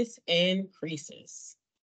 increases.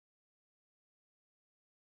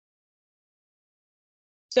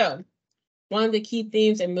 So, one of the key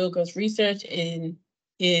themes in Milgram's research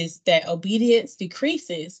is that obedience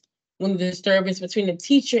decreases when the disturbance between the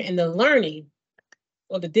teacher and the learning,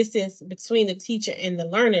 or the distance between the teacher and the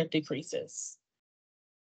learner, decreases.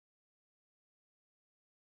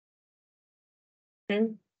 Okay.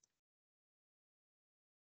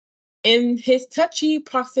 In his touchy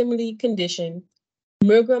proximity condition,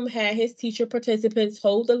 Milgram had his teacher participants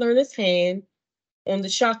hold the learner's hand on the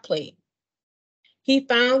shock plate. He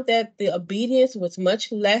found that the obedience was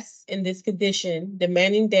much less in this condition,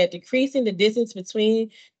 demanding that decreasing the distance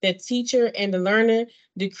between the teacher and the learner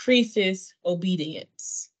decreases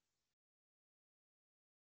obedience.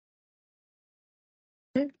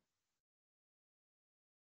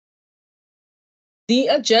 The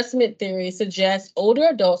adjustment theory suggests older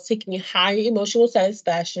adults seeking higher emotional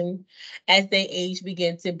satisfaction as they age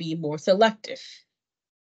begin to be more selective.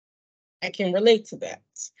 I can relate to that.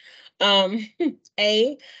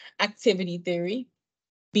 A, activity theory.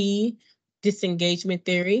 B, disengagement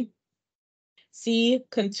theory. C,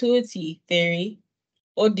 continuity theory.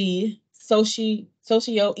 Or D,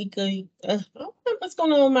 socio-economic, what's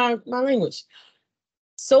going on with my language?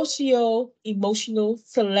 Socio-emotional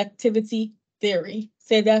selectivity theory.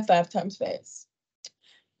 Say that 5 times fast.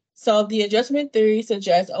 So the adjustment theory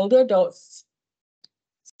suggests older adults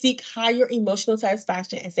seek higher emotional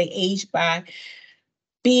satisfaction as they age by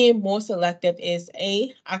being more selective. Is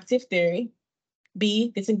A, active theory.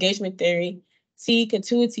 B, disengagement theory. C,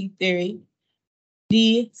 continuity theory.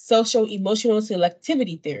 D, social emotional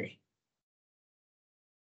selectivity theory.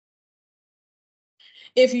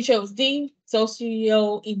 If you chose D,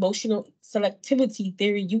 socio emotional selectivity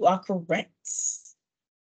theory, you are correct.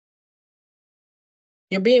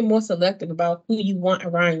 You're being more selective about who you want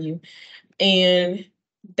around you. And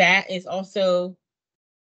that is also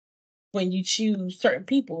when you choose certain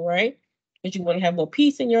people, right? Because you want to have more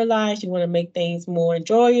peace in your life. You want to make things more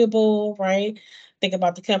enjoyable, right? Think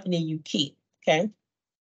about the company you keep, okay?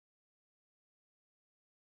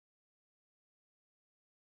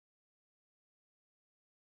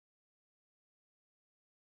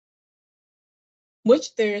 Which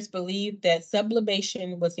theorists believe that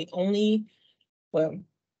sublimation was the only,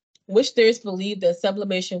 which theorists believe that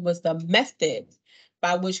sublimation was the method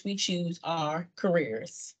by which we choose our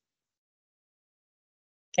careers?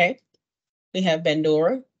 Okay, we have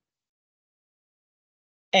Bandura,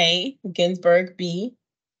 A, Ginsburg, B,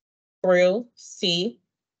 Brill, C,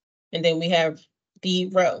 and then we have D,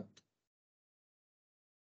 Rowe.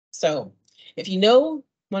 So if you know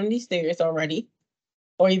one of these theories already,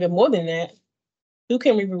 or even more than that, who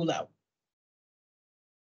can we rule out?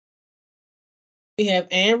 We have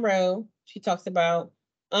Anne Rowe. She talks about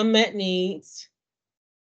unmet needs.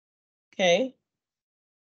 Okay.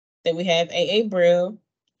 Then we have A.A. Brill.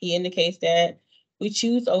 he indicates that we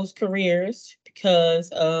choose those careers because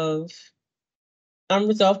of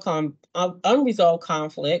unresolved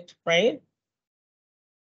conflict, right?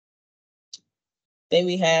 Then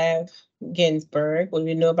we have Ginsburg. What do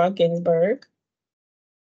we know about Ginsburg?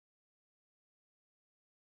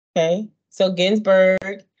 Okay, so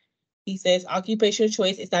Ginsburg, he says occupational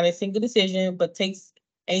choice is not a single decision, but takes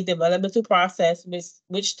a developmental process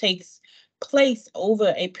which takes place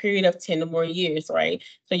over a period of 10 or more years, right?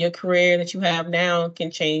 So your career that you have now can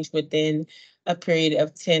change within a period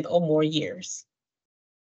of 10 or more years.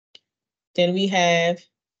 Then we have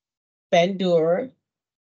Bandura.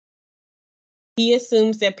 He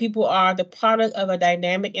assumes that people are the product of a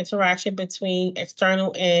dynamic interaction between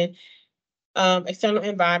external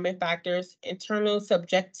environment factors, internal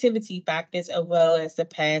subjectivity factors, as well as the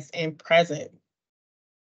past and present.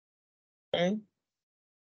 Okay.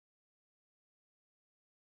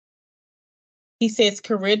 He says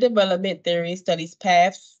career development theory studies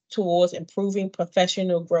paths towards improving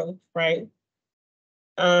professional growth, right?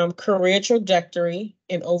 Career trajectory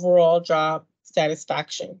and overall job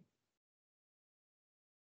satisfaction.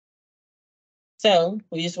 So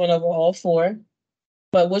we just went over all four,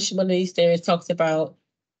 but which one of these theories talks about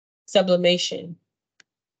sublimation?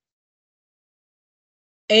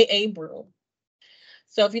 A. Brew.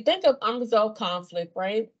 So if you think of unresolved conflict,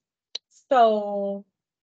 right? So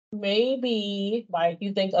maybe like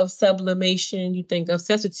you think of sublimation, you think of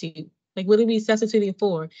substitute. Like what are we substituting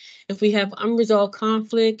for? If we have unresolved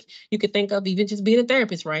conflict, you could think of even just being a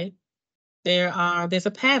therapist, right? There's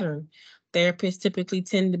a pattern. Therapists typically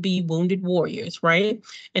tend to be wounded warriors, right?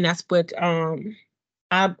 And that's what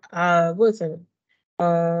what's it?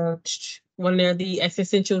 One of the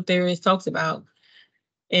existential theorists talks about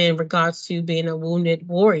in regards to being a wounded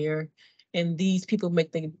warrior. And these people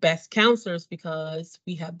make the best counselors because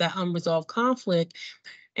we have that unresolved conflict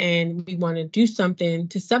and we want to do something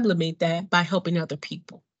to sublimate that by helping other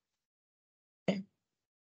people. Okay.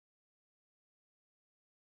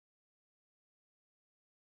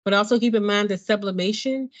 But also keep in mind that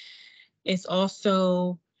sublimation is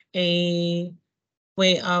also a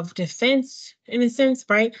way of defense in a sense,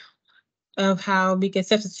 right? Of how we can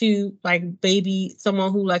substitute like maybe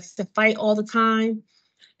someone who likes to fight all the time,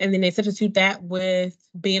 and then they substitute that with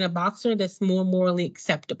being a boxer that's more morally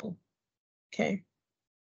acceptable. Okay.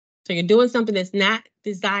 So you're doing something that's not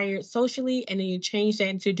desired socially, and then you change that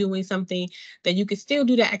into doing something that you can still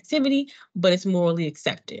do that activity, but it's morally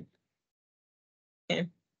accepted. Okay.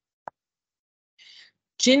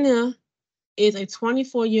 Jenna is a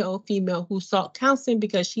 24-year-old female who sought counseling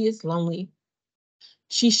because she is lonely.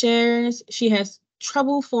 She shares she has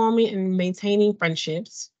trouble forming and maintaining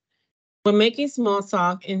friendships. When making small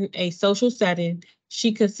talk in a social setting,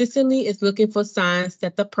 she consistently is looking for signs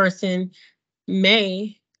that the person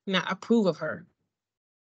may not approve of her.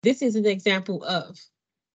 This is an example of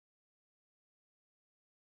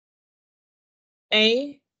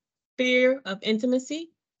A, fear of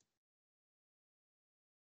intimacy,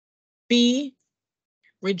 B,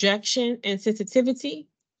 rejection and sensitivity,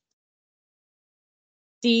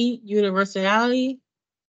 C, universality,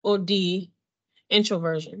 or D,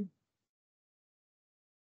 introversion.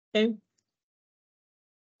 Okay.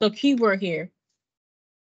 So keyword here.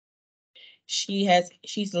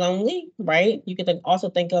 She's lonely, right? You can also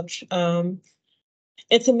think of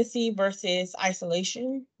intimacy versus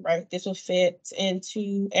isolation, right? This will fit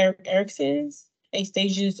into Erik Erikson's 8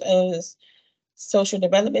 stages of social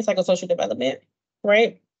development, psychosocial development,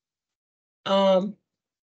 right?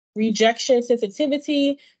 Rejection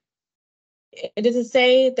sensitivity. It doesn't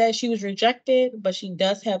say that she was rejected, but she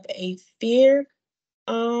does have a fear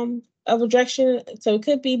of rejection. So it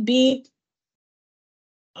could be B,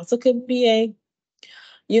 also could be A.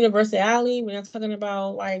 Universality, we're not talking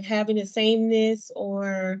about like having the sameness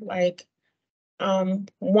or like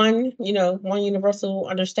one universal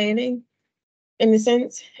understanding in a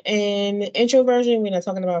sense. And introversion, we're not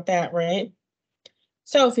talking about that, right?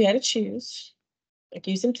 So if you had to choose, like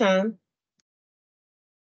use some time.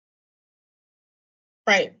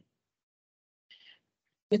 Right.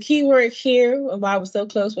 The key word here, why I was so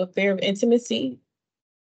close with fear of intimacy,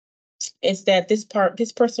 is that this part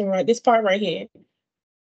right here,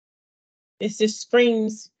 it just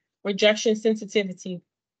screams rejection sensitivity.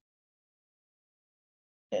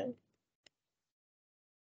 Yeah.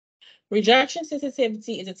 Rejection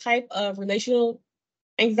sensitivity is a type of relational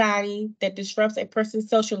anxiety that disrupts a person's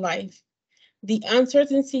social life. The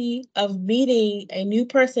uncertainty of meeting a new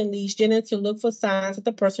person leads Jenna to look for signs that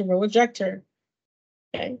the person will reject her.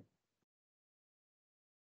 Okay.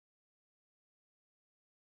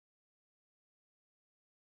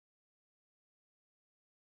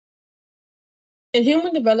 In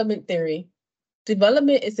human development theory,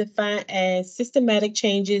 development is defined as systematic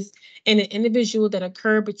changes in an individual that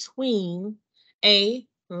occur between A,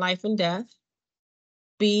 life and death,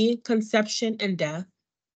 B, conception and death,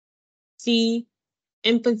 C,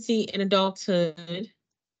 infancy and adulthood,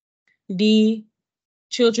 D,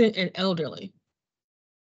 children and elderly.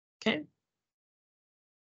 Okay.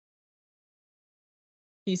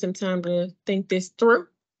 Use some time to think this through.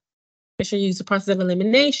 Make sure you use the process of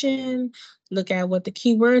elimination. Look at what the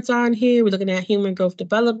key words are in here. We're looking at human growth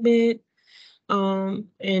development. And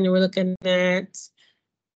we're looking at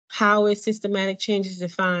how is systematic changes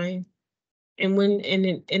defined and when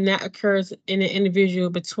and that occurs in an individual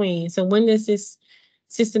between. So when does this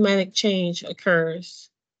systematic change occurs?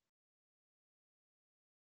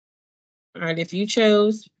 All right, if you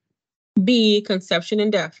chose B, conception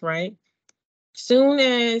and death, right? Soon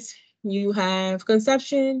as you have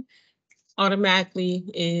conception, automatically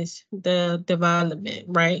is the development,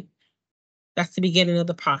 right? That's the beginning of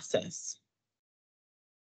the process.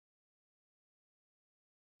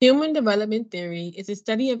 Human development theory is a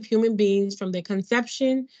study of human beings from their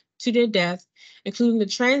conception to their death, including the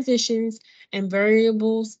transitions and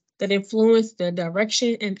variables that influence the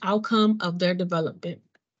direction and outcome of their development.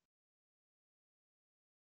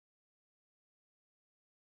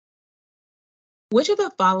 Which of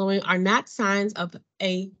the following are not signs of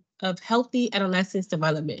healthy adolescence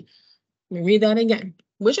development? Let me read that again.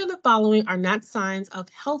 Which of the following are not signs of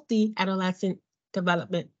healthy adolescent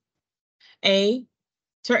development? A,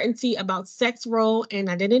 certainty about sex role and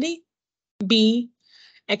identity. B,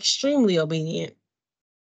 extremely obedient.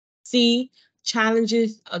 C,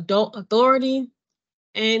 challenges adult authority.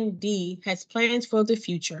 And D, has plans for the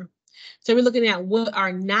future. So we're looking at what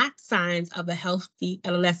are not signs of a healthy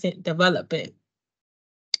adolescent development.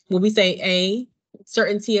 Will we say A,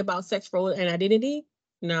 certainty about sex role and identity?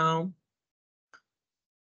 No.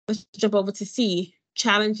 Let's jump over to C,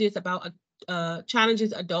 challenges adult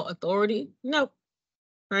authority? Nope.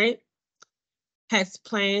 Right? Has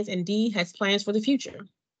plans, and D, has plans for the future.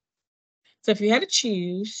 So if you had to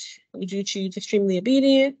choose, would you choose extremely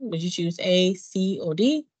obedient? Would you choose A, C, or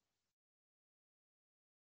D?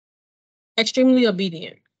 Extremely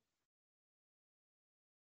obedient.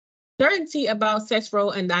 Certainty about sex role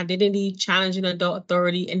and identity, challenging adult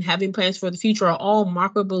authority, and having plans for the future are all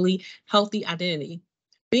markedly healthy identity.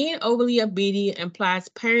 Being overly obedient implies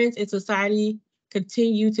parents and society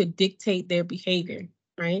continue to dictate their behavior,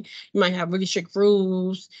 right? You might have really strict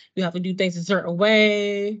rules. You have to do things a certain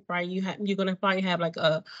way, right? You're gonna probably have like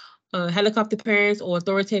a helicopter parents or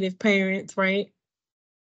authoritative parents, right?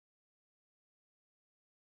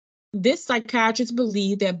 This psychiatrist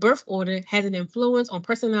believed that birth order has an influence on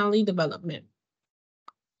personality development.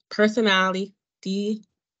 Personality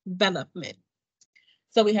development.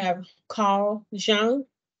 So we have Carl Jung.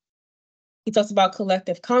 He talks about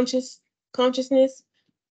collective consciousness.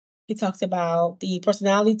 He talks about the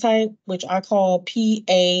personality type, which I call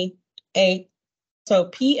PAA. So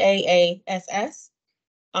PAASS,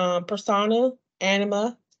 persona,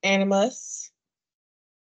 anima, animus.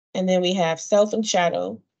 And then we have self and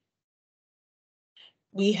shadow.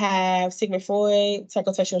 We have Sigmund Freud,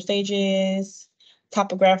 psychosexual stages,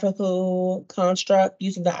 topographical construct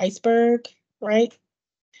using the iceberg, right?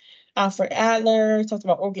 Alfred Adler talks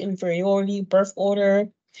about organ inferiority, birth order,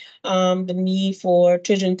 the need for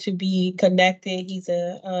children to be connected. He's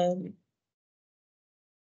a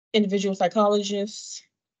individual psychologist.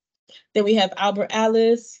 Then we have Albert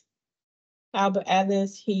Ellis. Albert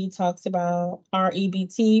Ellis, he talks about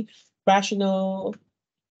REBT, rational.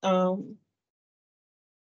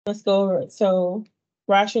 Let's go over it. So,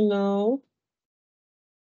 rational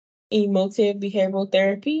emotive behavioral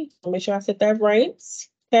therapy. Make sure I said that right.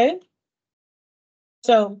 Okay.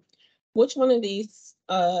 So, which one of these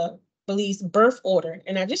believes birth order?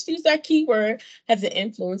 And I just use that keyword has an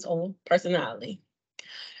influence on personality.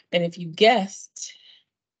 And if you guessed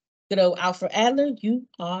good old Alfred Adler, you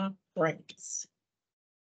are right.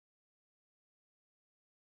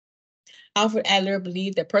 Alfred Adler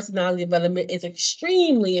believed that personality development is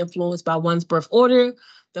extremely influenced by one's birth order,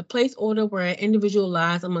 the place order where an individual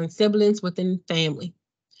lies among siblings within family.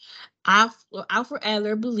 Alfred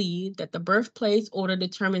Adler believed that the birthplace order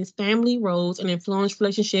determines family roles and influence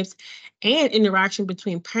relationships and interaction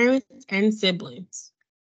between parents and siblings.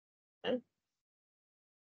 Okay.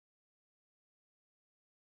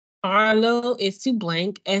 Harlow is to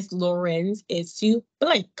blank as Lorenz is to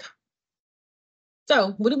blank.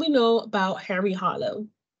 So, what do we know about Harry Harlow?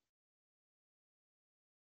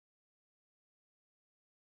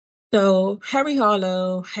 So, Harry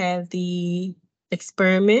Harlow had the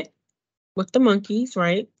experiment with the monkeys,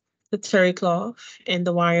 right? the terry cloth and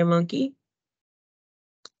the wire monkey.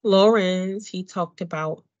 Lawrence, he talked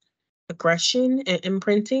about aggression and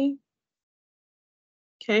imprinting.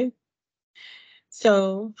 Okay.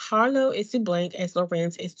 So Harlow is to blank as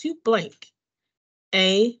Lawrence is to blank.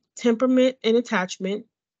 A, temperament and attachment.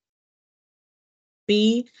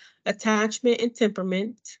 B, attachment and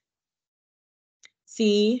temperament.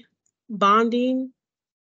 C, bonding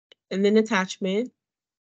and then attachment.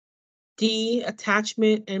 D,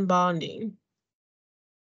 attachment and bonding.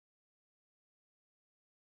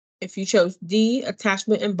 If you chose D,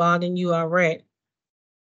 attachment and bonding, you are right.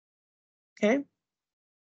 Okay.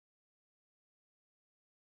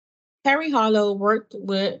 Harry Harlow worked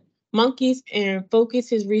with monkeys and focused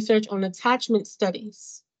his research on attachment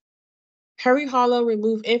studies. Harry Harlow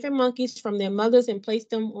removed infant monkeys from their mothers and placed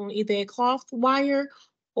them on either a cloth wire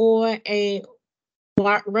or a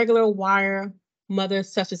regular wire mother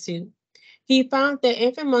substitute. He found that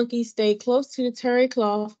infant monkeys stayed close to the terry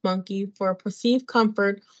cloth monkey for perceived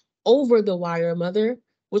comfort over the wire mother,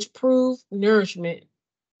 which proved nourishment.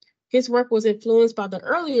 His work was influenced by the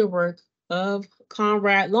earlier work of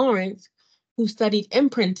Conrad Lawrence, who studied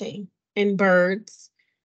imprinting in birds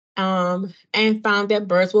and found that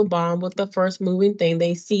birds will bond with the first moving thing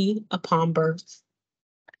they see upon birth.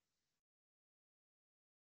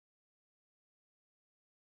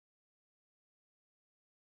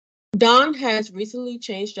 Don has recently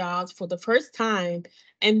changed jobs for the first time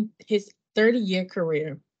in his 30-year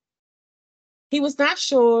career. He was not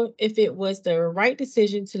sure if it was the right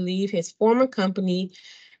decision to leave his former company,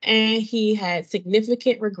 and he had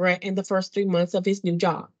significant regret in the first 3 months of his new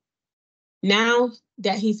job. Now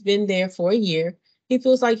that he's been there for a year, he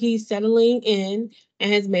feels like he's settling in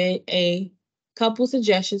and has made a couple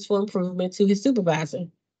suggestions for improvement to his supervisor.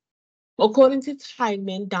 According to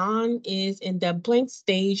Tideman, Don is in the blank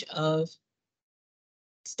stage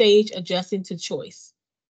adjusting to choice.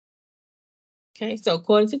 Okay, so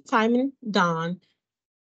according to Tideman, Don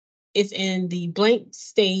is in the blank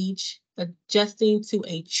stage adjusting to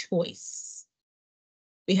a choice.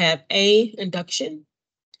 We have A, induction,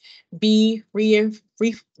 B,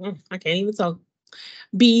 I can't even talk.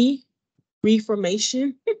 B,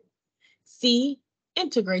 reformation, C,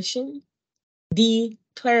 integration, D,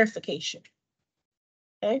 clarification.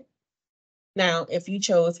 Okay. Now, if you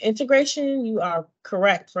chose integration, you are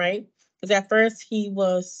correct, right? Because at first he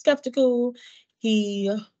was skeptical. He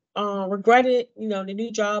regretted, the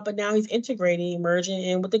new job, but now he's integrating, merging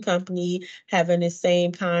in with the company, having the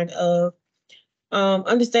same kind of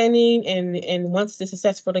understanding and wants the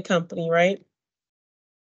success for the company, right?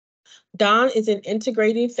 Don is an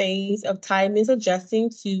integrating phase of time is adjusting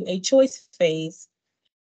to a choice phase.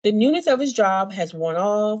 The newness of his job has worn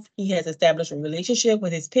off. He has established a relationship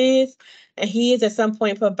with his peers, and he is at some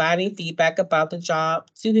point providing feedback about the job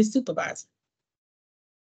to his supervisor.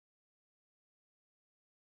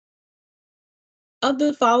 Of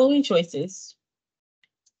the following choices,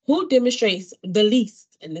 who demonstrates the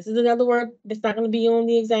least? And this is another word that's not going to be on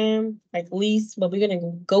the exam, like least, but we're going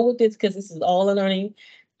to go with this because this is all a learning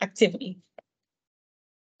activity.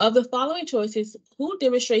 Of the following choices, who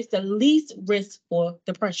demonstrates the least risk for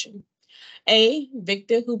depression? A,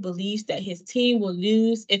 Victor, who believes that his team will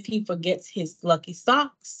lose if he forgets his lucky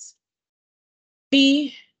socks.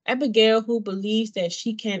 B, Abigail, who believes that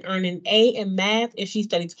she can earn an A in math if she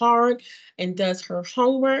studies hard and does her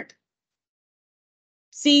homework.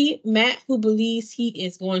 C, Matt, who believes he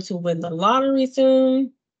is going to win the lottery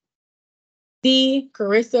soon. D,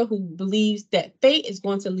 Carissa, who believes that fate is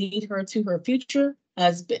going to lead her to her future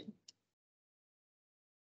husband.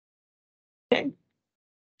 Okay.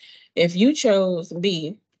 If you chose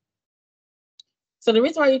B, so the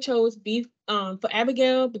reason why you chose B for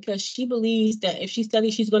Abigail, because she believes that if she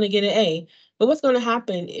studies, she's going to get an A. But what's going to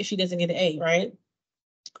happen if she doesn't get an A, right?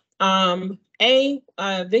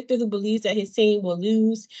 Victor, who believes that his team will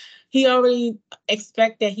lose, he already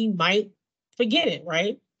expects that he might forget it,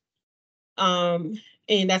 right? And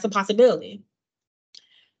that's a possibility.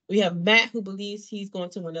 We have Matt, who believes he's going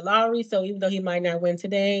to win the lottery. So even though he might not win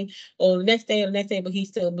today or the next day, but he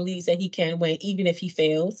still believes that he can win even if he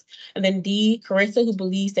fails. And then D, Carissa, who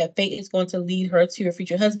believes that fate is going to lead her to her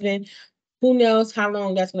future husband. Who knows how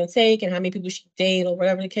long that's going to take and how many people she date or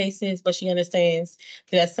whatever the case is, but she understands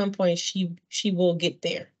that at some point she will get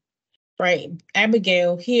there, right?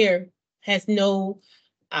 Abigail here has no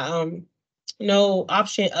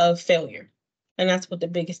option of failure. And that's what the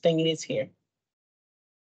biggest thing is here.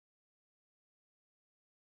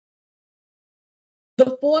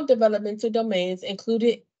 The 4 developmental domains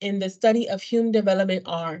included in the study of human development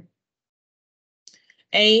are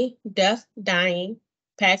A, death, dying,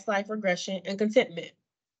 past life regression, and contentment.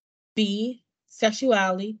 B,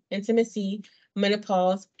 sexuality, intimacy,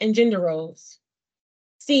 menopause, and gender roles.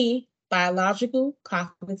 C, biological,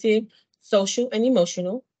 cognitive, social, and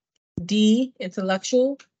emotional. D,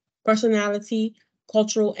 intellectual, personality,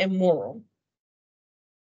 cultural, and moral.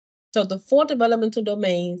 So the 4 developmental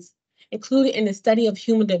domains included in the study of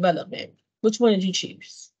human development. Which one did you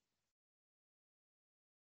choose?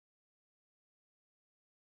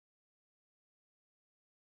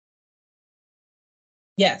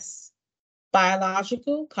 Yes,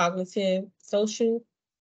 biological, cognitive, social,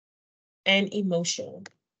 and emotional.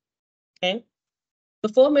 Okay. The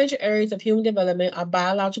 4 major areas of human development are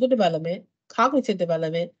biological development, cognitive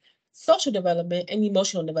development, social development, and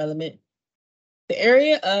emotional development. The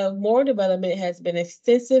area of moral development has been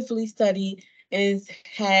extensively studied and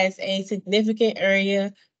has a significant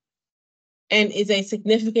area and is a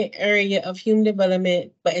significant area of human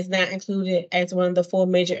development, but is not included as one of the 4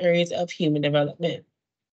 major areas of human development.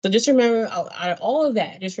 So just remember, out of all of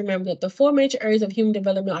that, just remember that the 4 major areas of human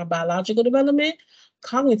development are biological development,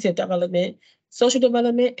 cognitive development, social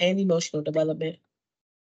development, and emotional development.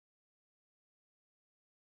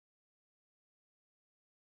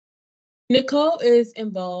 Nicole is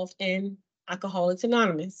involved in Alcoholics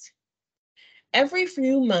Anonymous. Every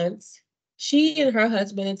few months, she and her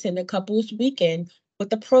husband attend a couples weekend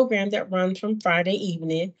with a program that runs from Friday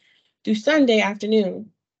evening through Sunday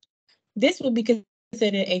afternoon. This would be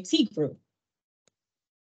considered a T group.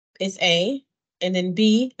 It's A, and then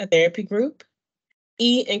B, a therapy group,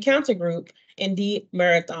 E, encounter group, and D,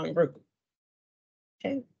 marathon group.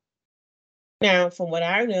 Okay. Now, from what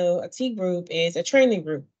I know, a T group is a training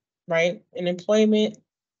group, right? An employment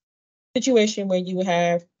situation where you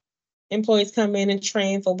have employees come in and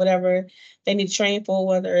train for whatever they need to train for,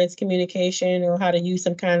 whether it's communication or how to use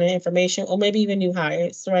some kind of information, or maybe even new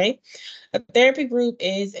hires, right? A therapy group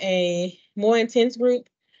is a more intense group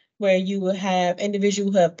where you will have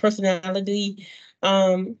individuals who have personality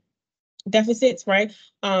deficits, right?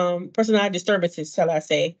 Personality disturbances, shall I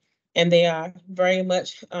say, and they are very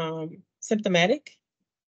much symptomatic,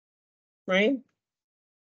 right?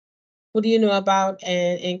 What do you know about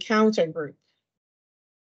an encounter group?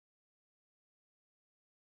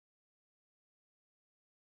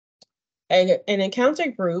 An encounter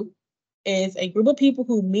group is a group of people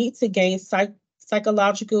who meet to gain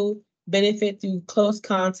psychological benefit through close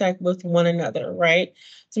contact with one another, right?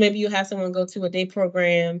 So maybe you have someone go to a day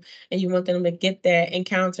program and you want them to get that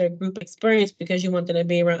encounter group experience because you want them to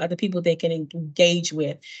be around other people they can engage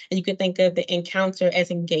with. And you can think of the encounter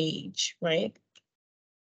as engage, right?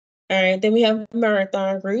 All right, then we have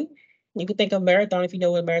marathon group. You can think of marathon if you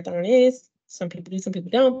know what a marathon is. Some people do, some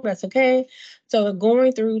people don't, but that's okay. So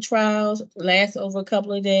going through trials lasts over a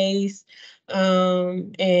couple of days,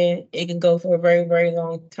 and it can go for a very, very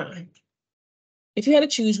long time. If you had to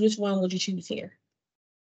choose, which one would you choose here?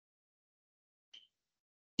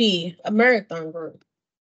 B, a marathon group.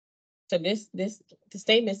 So the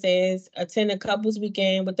statement says attend a couples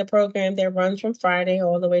weekend with the program that runs from Friday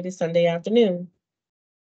all the way to Sunday afternoon.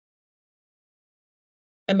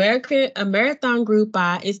 A marathon group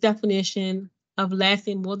by its definition of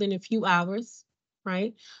lasting more than a few hours,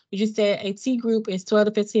 right? We just said a T group is 12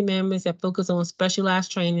 to 15 members that focus on specialized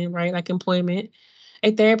training, right? Like employment.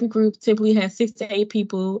 A therapy group typically has 6 to 8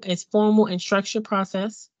 people as formal and structured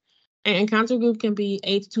process. An encounter group can be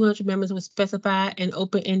 8 to 200 members with specified and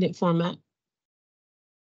open-ended format.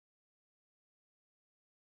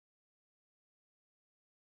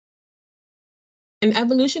 An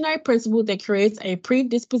evolutionary principle that creates a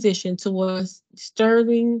predisposition towards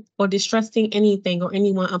disturbing or distrusting anything or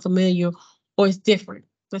anyone unfamiliar or is different.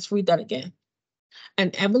 Let's read that again.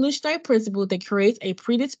 An evolutionary principle that creates a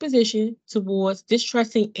predisposition towards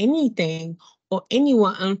distrusting anything or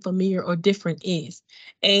anyone unfamiliar or different is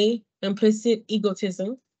A, implicit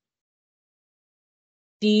egotism,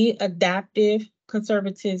 D, adaptive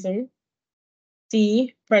conservatism,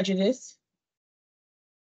 C, prejudice,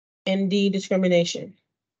 and D, discrimination.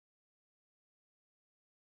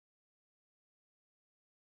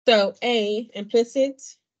 So A,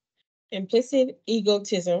 implicit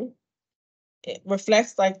egotism. It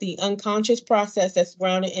reflects like the unconscious process that's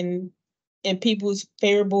grounded in people's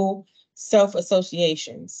favorable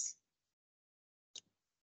self-associations.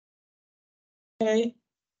 Okay.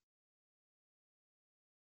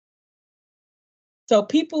 So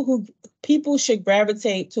people should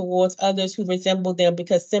gravitate towards others who resemble them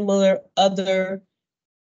because similar other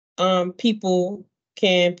people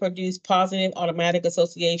can produce positive automatic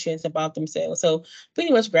associations about themselves. So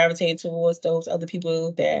pretty much gravitate towards those other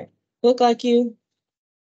people that look like you.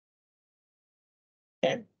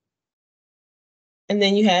 Okay. And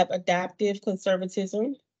then you have adaptive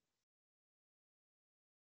conservatism.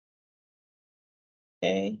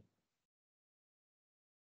 Okay.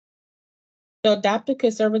 So adaptive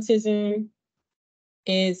conservatism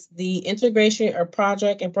is the integration of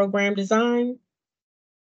project and program design.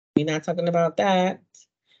 We're not talking about that,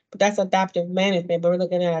 but that's adaptive management, but we're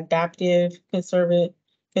looking at adaptive conservatism.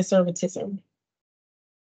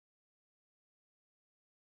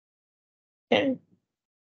 Okay.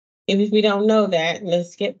 If we don't know that,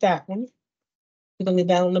 let's skip that one. We're going to leave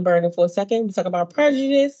that on the burner for a second. We talk about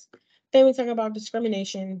prejudice, then we talk about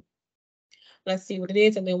discrimination. Let's see what it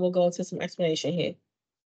is, and then we'll go into some explanation here.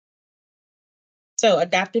 So,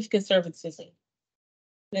 adaptive conservatism.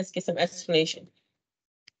 Let's get some explanation.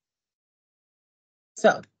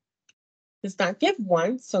 So, let's not give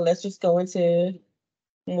one, so let's just go into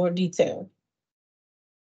more detail.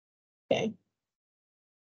 Okay.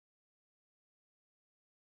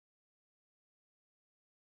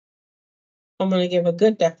 I'm going to give a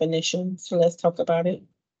good definition, so let's talk about it.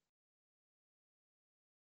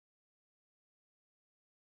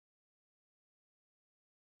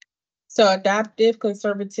 So adaptive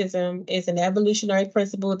conservatism is an evolutionary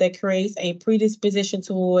principle that creates a predisposition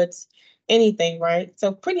towards anything, right?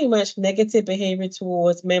 So pretty much negative behavior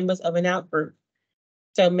towards members of an outgroup.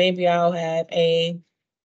 So maybe I'll have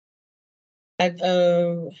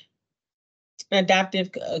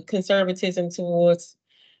adaptive conservatism towards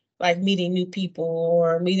like meeting new people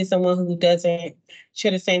or meeting someone who doesn't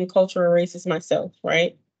share the same culture or race as myself,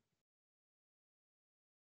 right?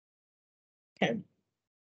 Okay.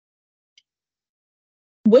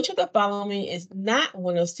 Which of the following is not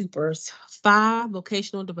one of SUPER's 5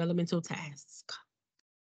 vocational developmental tasks?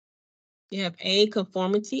 You have A,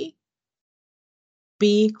 conformity,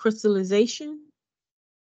 B, crystallization,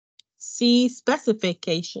 C,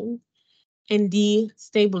 specification, and D,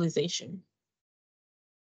 stabilization.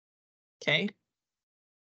 Okay.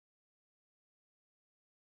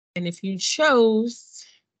 And if you chose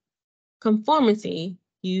conformity,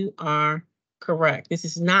 you are correct. This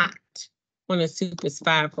is not one of SUPER's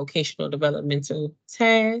 5 vocational developmental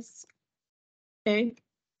tasks. Okay.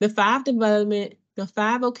 The five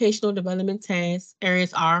vocational development task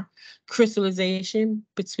areas are crystallization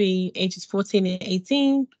between ages 14 and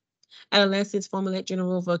 18. Adolescents formulate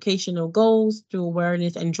general vocational goals through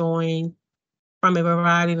awareness and drawing from a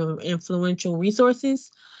variety of influential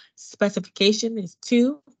resources. Specification is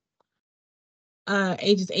 2.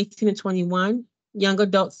 Ages 18 to 21. Young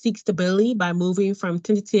adults seek stability by moving from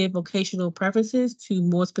tentative vocational preferences to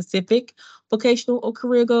more specific vocational or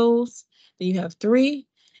career goals. Then you have 3,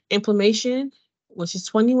 implementation, which is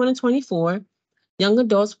 21 and 24. Young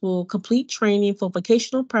adults will complete training for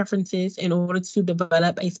vocational preferences in order to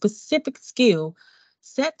develop a specific skill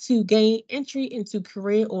set to gain entry into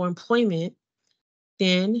career or employment.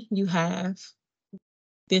 Then you have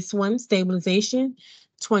this one, stabilization,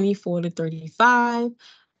 24 to 35.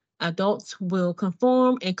 Adults will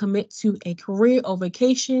conform and commit to a career or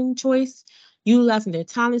vocation choice, utilizing their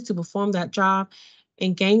talents to perform that job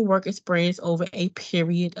and gain work experience over a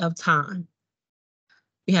period of time.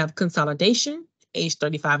 We have consolidation, age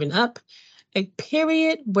 35 and up, a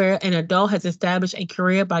period where an adult has established a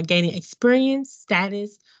career by gaining experience,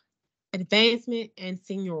 status, advancement, and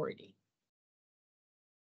seniority.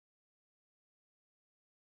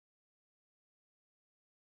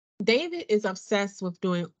 David is obsessed with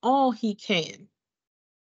doing all he can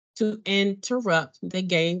to interrupt the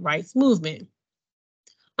gay rights movement.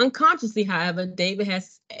 Unconsciously, however, David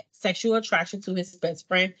has sexual attraction to his best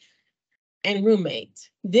friend and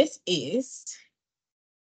roommate. This is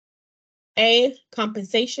A,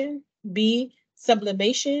 compensation, B,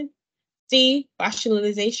 sublimation, C,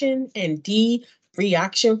 rationalization, and D,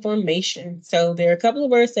 reaction formation. So there are a couple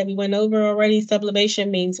of words that we went over already.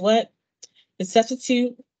 Sublimation means what? To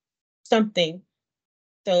substitute something.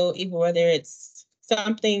 So either whether it's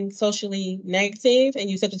something socially negative and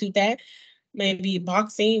you substitute that, maybe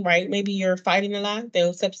boxing, right? Maybe you're fighting a lot.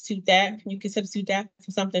 They'll substitute that. You can substitute that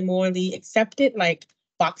for something morally accepted, like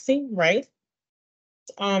boxing, right?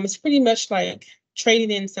 It's pretty much like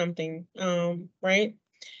trading in something, right?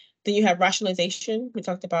 Then you have rationalization. We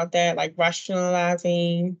talked about that, like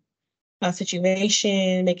rationalizing a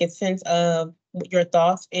situation, making sense of your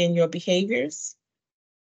thoughts and your behaviors.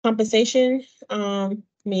 Compensation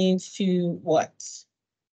means to what?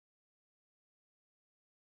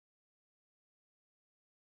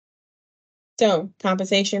 So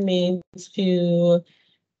compensation means to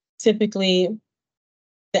typically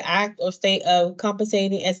the act or state of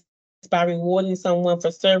compensating as by rewarding someone for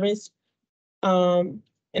service. And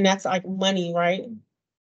that's like money, right?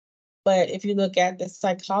 But if you look at the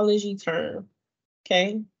psychology term,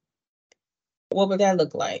 okay, what would that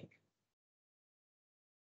look like?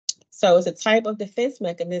 So it's a type of defense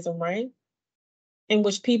mechanism, right? In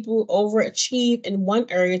which people overachieve in one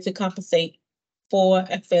area to compensate for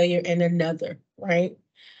a failure in another, right?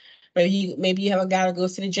 Maybe you have a guy that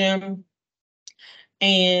goes to the gym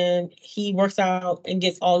and he works out and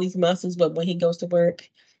gets all these muscles, but when he goes to work,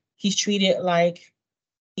 he's treated like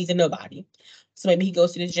he's a nobody. So maybe he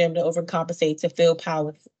goes to the gym to overcompensate to feel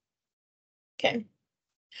powerful. Okay.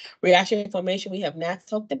 Reaction formation, we have not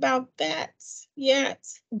talked about that yet,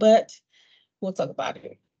 but we'll talk about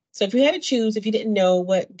it. So if you had to choose, if you didn't know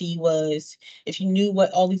what D was, if you knew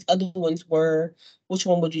what all these other ones were, which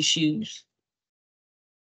one would you choose?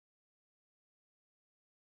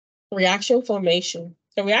 Reaction formation.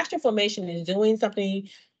 So reaction formation is doing something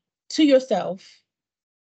to yourself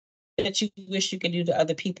that you wish you could do to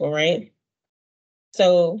other people, right?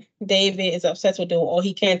 So David is obsessed with doing all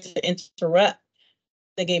he can to interrupt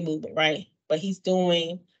the gay movement, right? But he's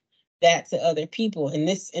doing that to other people in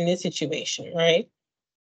this situation, right?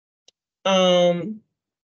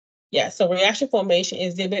 Yeah, so reaction formation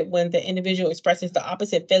is exhibit when the individual expresses the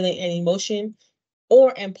opposite feeling and emotion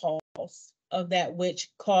or impulse of that which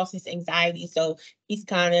causes anxiety. So he's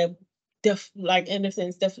kind of like in a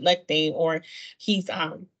sense deflecting, or he's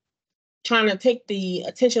trying to take the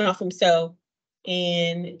attention off himself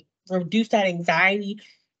and reduce that anxiety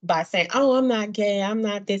by saying, "Oh, I'm not gay, I'm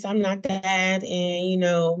not this, I'm not that,"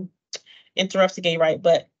 and interrupts the gay right,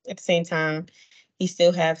 but at the same time, he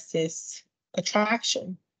still has this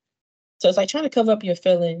attraction. So it's like trying to cover up your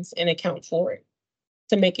feelings and account for it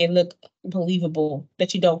to make it look believable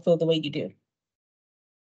that you don't feel the way you do.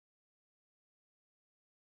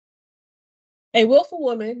 A willful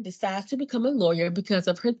woman decides to become a lawyer because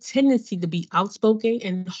of her tendency to be outspoken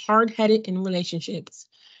and hard-headed in relationships,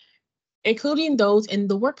 including those in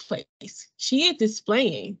the workplace. She is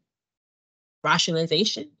displaying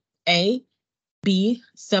rationalization, A, B,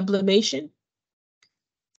 sublimation,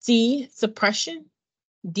 C, suppression,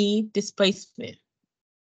 D, displacement.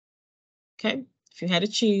 Okay, if you had to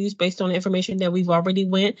choose based on the information that we've already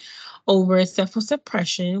went over, except for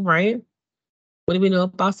suppression, right? What do we know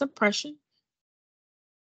about suppression?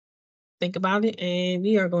 Think about it, and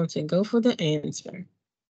we are going to go for the answer.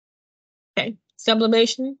 Okay,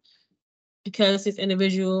 sublimation, because this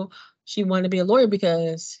individual, she wanted to be a lawyer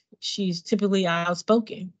because she's typically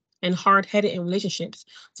outspoken and hard-headed in relationships.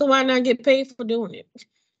 So why not get paid for doing it,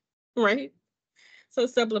 right? So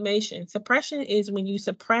sublimation. Suppression is when you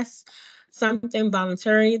suppress something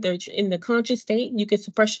voluntarily. That in the conscious state, you can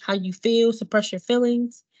suppress how you feel, suppress your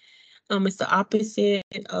feelings. It's the opposite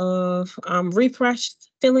of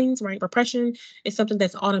repressed feelings, right? Repression is something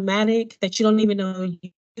that's automatic that you don't even know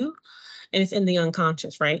you do, and it's in the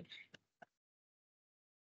unconscious, right?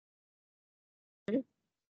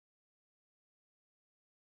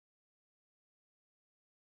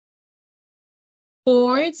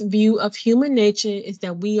 Freud's view of human nature is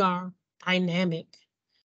that we are dynamic.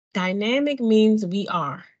 Dynamic means we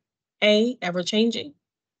are A, ever changing,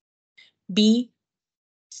 B,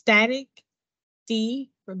 static, C,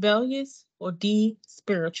 rebellious, or D,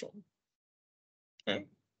 spiritual. Okay.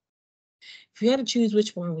 If you had to choose,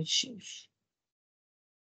 which one would you choose?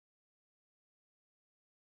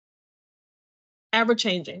 Ever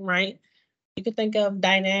changing, right? You could think of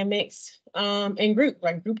dynamics in group,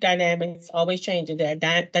 like group dynamics always changing.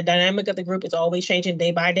 The dynamic of the group is always changing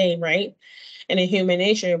day by day, right? And in human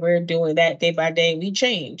nature, we're doing that day by day. We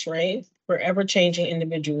change, right? We're ever changing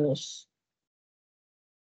individuals.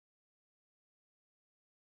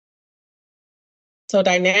 So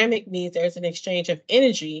dynamic means there's an exchange of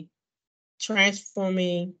energy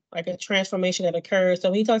transforming, like a transformation that occurs. So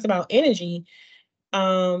when he talks about energy,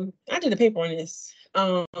 I did a paper on this.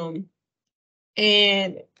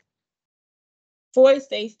 And Freud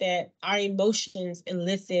states that our emotions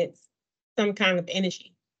elicit some kind of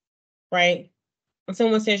energy, right? When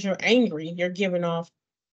someone says you're angry, you're giving off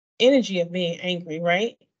energy of being angry,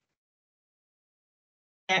 right?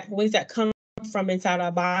 Where does that come from inside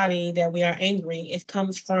our body that we are angry? It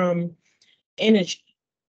comes from energy,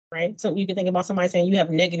 right? So you can think about somebody saying you have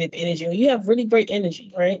negative energy or you have really great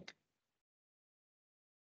energy, right?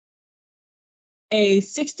 A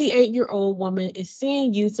 68-year-old woman is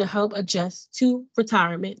seeing you to help adjust to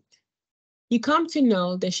retirement. You come to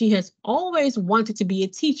know that she has always wanted to be a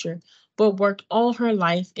teacher, but worked all her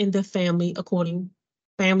life in the family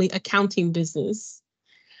accounting business.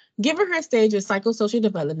 Given her stage of psychosocial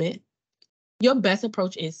development, your best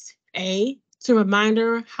approach is A, to remind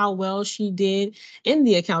her how well she did in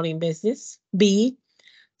the accounting business. B,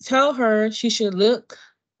 tell her she should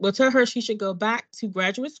go back to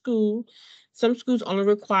graduate school. Some schools only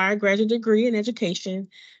require a graduate degree in education.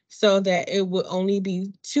 so that it would only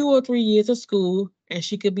be 2 or 3 years of school and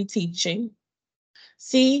she could be teaching.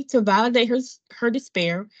 C, to validate her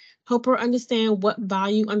despair, help her understand what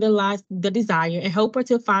value underlies the desire, and help her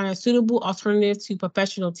to find a suitable alternative to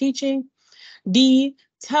professional teaching. D,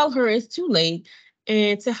 tell her it's too late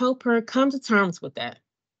and to help her come to terms with that.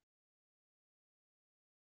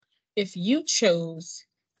 If you chose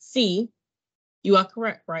C, you are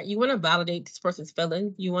correct, right? You want to validate this person's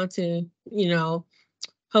feeling. You want to,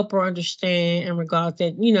 help her understand in regards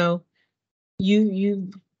that,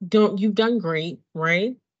 you've done great,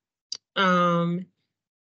 right?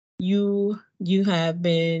 You have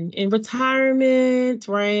been in retirement,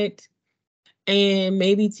 right? And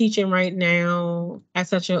maybe teaching right now at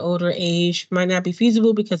such an older age might not be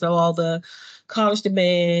feasible because of all the college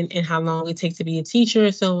demand and how long it takes to be a teacher.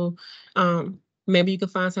 So maybe you can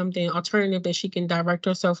find something alternative that she can direct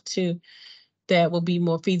herself to that will be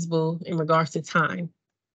more feasible in regards to time.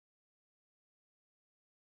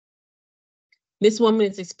 This woman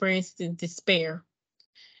is experiencing despair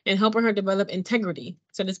and helping her develop integrity.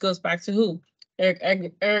 So this goes back to who? Erik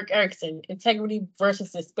Erikson, integrity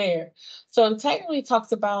versus despair. So integrity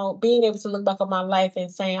talks about being able to look back on my life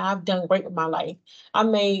and saying, I've done great with my life. I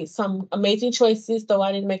made some amazing choices, though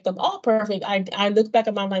I didn't make them all perfect. I look back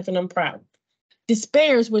at my life and I'm proud.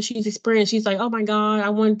 Despair is what she's experienced. She's like, oh my God, I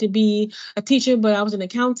wanted to be a teacher, but I was an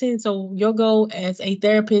accountant. So your goal as a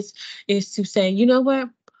therapist is to say, you know what?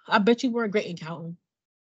 I bet you were a great accountant.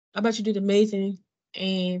 I bet you did amazing.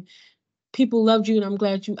 And people loved you, and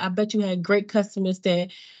I bet you had great customers that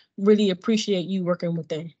really appreciate you working with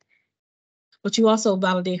them. But you also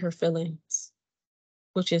validate her feelings,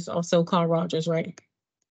 which is also Carl Rogers, right?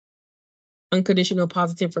 Unconditional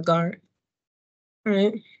positive regard. All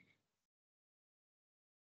right.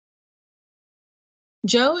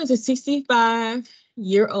 Joe is a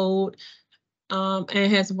 65-year-old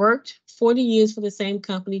and has worked 40 years for the same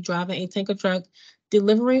company, driving a tanker truck,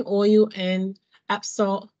 delivering oil and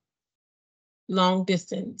asphalt long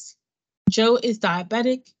distance. Joe is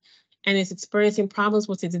diabetic and is experiencing problems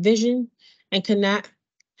with his vision and cannot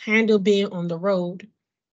handle being on the road.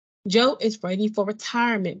 Joe is ready for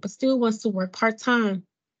retirement, but still wants to work part-time.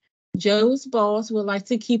 Joe's boss would like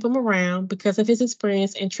to keep him around because of his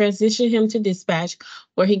experience and transition him to dispatch,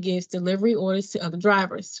 where he gives delivery orders to other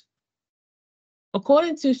drivers.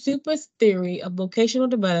 According to Super's theory of vocational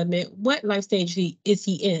development, what life stage is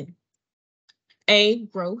he in? A,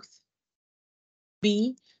 growth.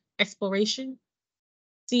 B, exploration.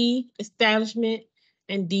 C, establishment.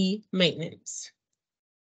 And D, maintenance.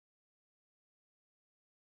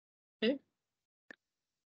 Okay.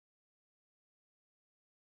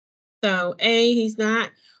 So A, he's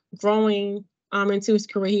not growing into his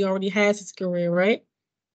career. He already has his career, right?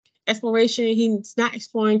 Exploration, he's not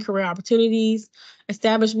exploring career opportunities.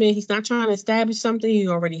 Establishment, he's not trying to establish something. He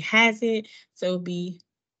already has it. So it'll be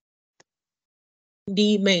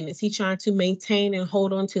D, maintenance. He's trying to maintain and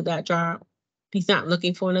hold on to that job. He's not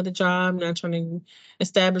looking for another job, not trying to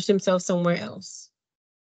establish himself somewhere else.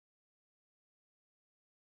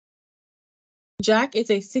 Jack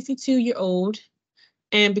is a 62-year-old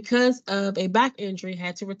and because of a back injury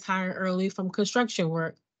had to retire early from construction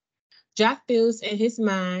work. Jack feels his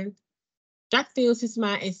mind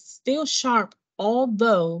is still sharp,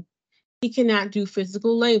 although he cannot do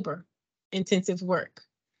physical labor intensive work.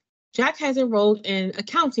 Jack has enrolled in an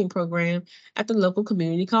accounting program at the local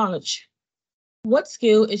community college. What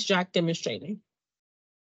skill is Jack demonstrating?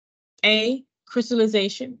 A,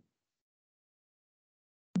 crystallization.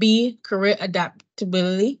 B, career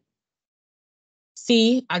adaptability.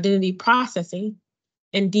 C, identity processing.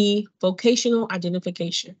 And D, vocational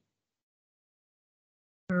identification.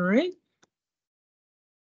 All right.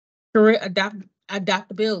 Career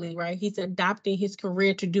adaptability, right? He's adapting his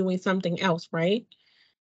career to doing something else, right?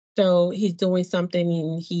 So he's doing something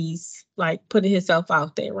and he's like putting himself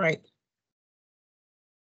out there, right?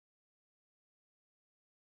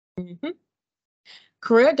 Mm-hmm.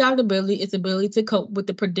 Career adaptability is ability to cope with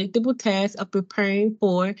the predictable task of preparing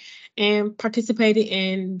for and participating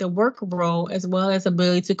in the work role, as well as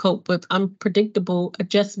ability to cope with unpredictable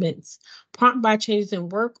adjustments prompted by changes in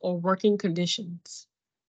work or working conditions.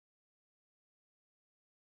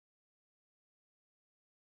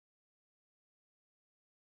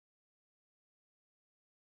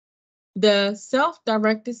 The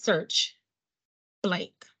self-directed search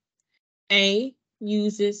blank. A,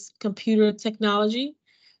 uses computer technology.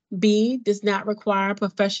 B, does not require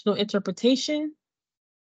professional interpretation.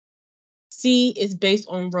 C, is based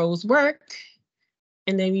on Rose's work.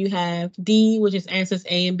 And then you have D, which is answers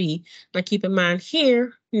A and B. Now keep in mind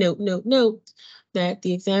here, note, that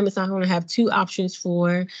the exam is not going to have two options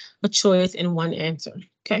for a choice and one answer.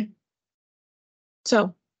 Okay.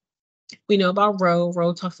 So we know about Roe.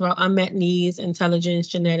 Roe talks about unmet needs, intelligence,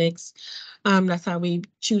 genetics. That's how we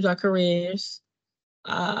choose our careers.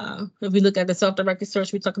 If we look at the self-directed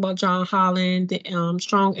search, we talk about John Holland, the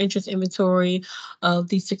strong interest inventory of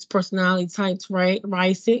these 6 personality types, right?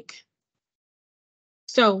 RISIC.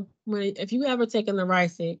 So if you ever taken the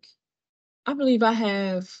RISIC, I believe I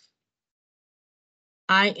have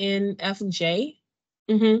INFJ.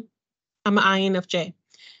 I'm an INFJ.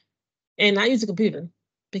 And I use a computer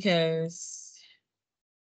because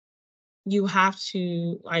you have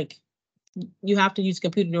to use a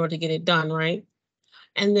computer in order to get it done, right?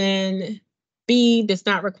 And then B does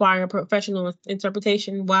not require professional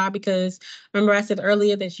interpretation. Why? Because remember I said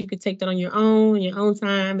earlier that you could take that on your own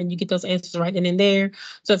time, and you get those answers right then and there.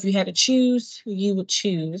 So if you had to choose, you would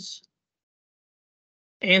choose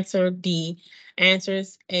answer D,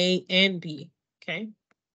 answers A and B, okay?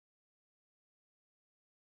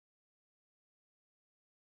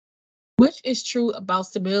 Which is true about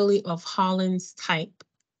stability of Holland's type?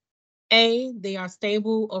 A, they are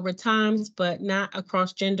stable over times, but not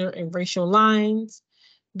across gender and racial lines.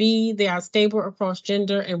 B, they are stable across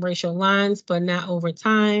gender and racial lines, but not over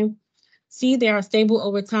time. C, they are stable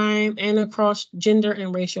over time and across gender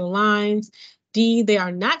and racial lines. D, they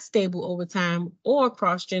are not stable over time or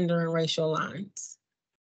across gender and racial lines.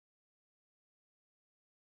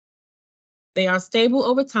 They are stable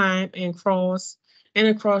over time and across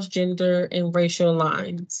gender and racial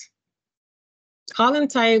lines.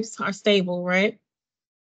 Holland types are stable, right?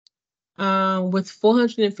 With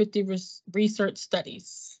 450 research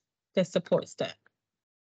studies that supports that.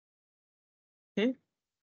 Okay.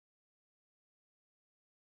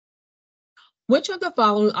 Which of the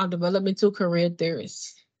following are developmental career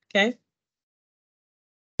theories? Okay.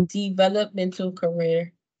 Developmental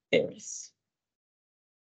career theories.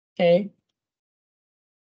 Okay.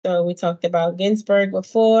 So we talked about Ginsberg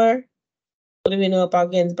before. What do we know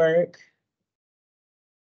about Ginsberg?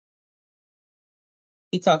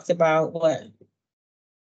 He talks about what?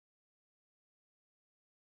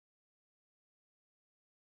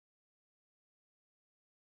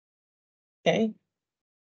 Okay.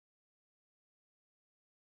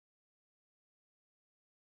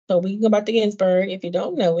 So we can go back to Ginsberg if you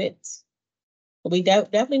don't know it. But we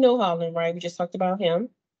definitely know Holland, right? We just talked about him.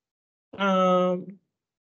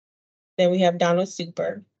 Then we have Donald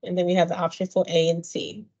Super, and then we have the option for A and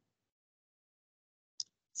C.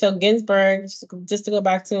 So Ginsberg, just to go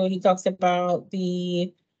back to it, he talks about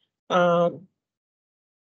the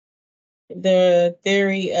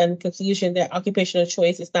theory and conclusion that occupational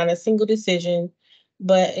choice is not a single decision,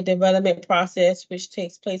 but a development process which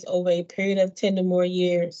takes place over a period of 10 or more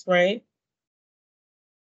years, right?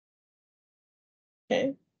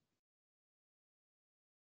 Okay.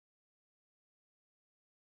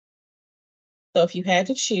 So if you had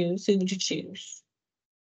to choose, who would you choose?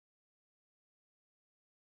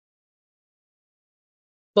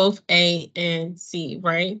 Both A and C,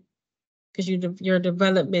 right? Because you're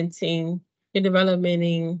developing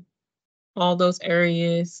all those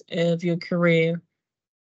areas of your career.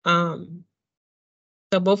 So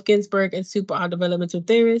both Ginsberg and Super are developmental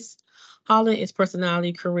theorists. Holland is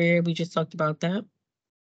personality career. We just talked about that.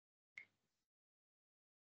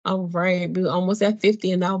 All right, we're almost at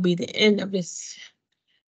 50, and that'll be the end of this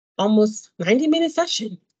almost 90-minute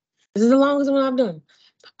session. This is the longest one I've done.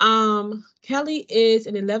 Kelly is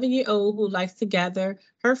an 11-year-old who likes to gather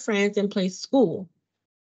her friends and play school.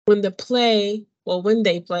 When they play,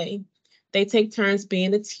 they take turns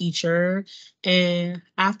being a teacher. And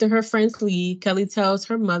after her friends leave, Kelly tells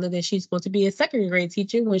her mother that she's going to be a second grade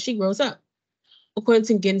teacher when she grows up. According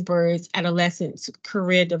to Ginsberg's adolescent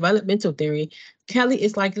career developmental theory, Kelly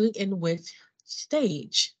is likely in which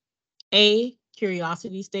stage? A,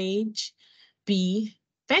 curiosity stage, B,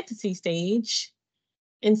 fantasy stage,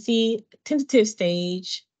 and C, tentative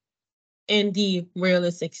stage, and D,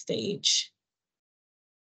 realistic stage.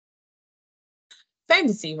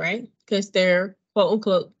 Fantasy, right? Because they're quote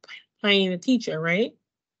unquote playing a teacher, right?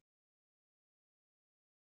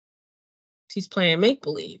 She's playing make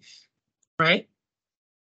believe, right?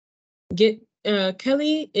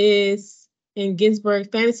 Kelly is in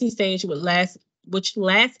Ginsberg fantasy stage, which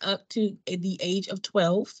lasts up to the age of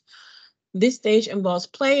 12. This stage involves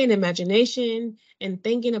play and imagination and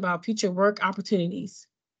thinking about future work opportunities.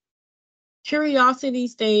 Curiosity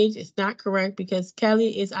stage is not correct because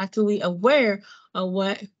Kelly is actively aware of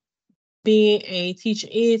what being a teacher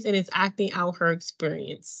is and is acting out her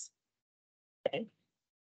experience. Okay.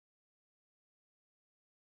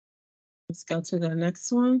 Let's go to the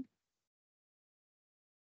next one.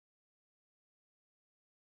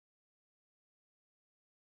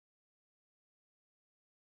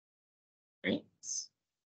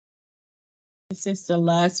 This is the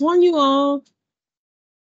last one, you all.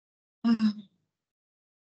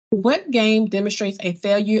 What game demonstrates a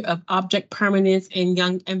failure of object permanence in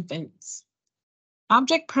young infants?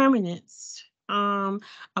 Object permanence. I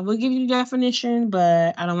will give you the definition,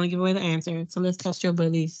 but I don't want to give away the answer. So let's test your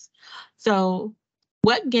abilities. So,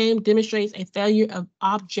 what game demonstrates a failure of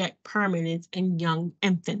object permanence in young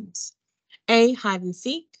infants? A. Hide and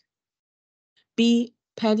seek. B.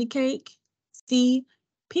 Patty cake. C.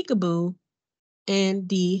 Peekaboo. And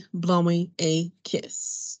D. Blowing a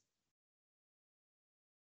kiss.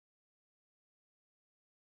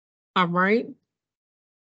 All right.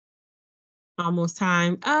 Almost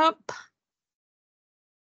time up.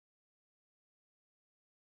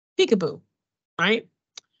 Peekaboo, right?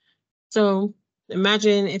 So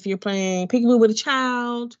imagine if you're playing peekaboo with a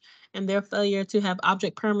child and their failure to have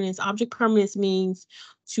object permanence. Object permanence means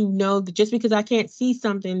to know that just because I can't see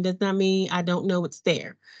something does not mean I don't know it's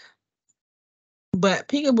there. But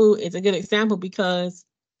peekaboo is a good example because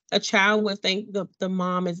a child would think the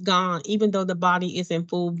mom is gone, even though the body is in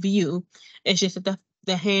full view. It's just that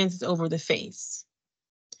the hands is over the face.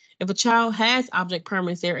 If a child has object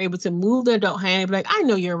permanence, they're able to move their adult hand and be like, I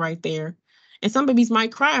know you're right there. And some babies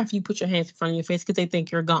might cry if you put your hands in front of your face because they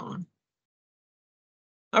think you're gone.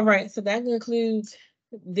 All right, so that concludes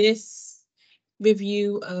this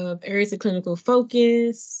review of areas of clinical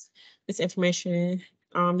focus, this information,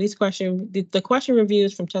 these the question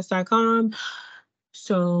reviews from test.com.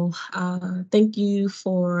 So thank you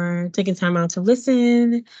for taking time out to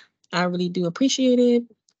listen. I really do appreciate it.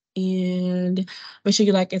 And make sure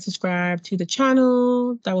you like and subscribe to the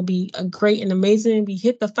channel. That would be great and amazing. We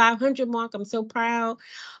hit the 500 mark. I'm so proud.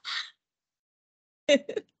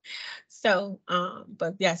 So,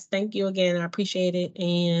 but yes, thank you again. I appreciate it.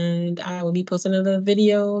 And I will be posting another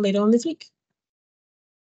video later on this week.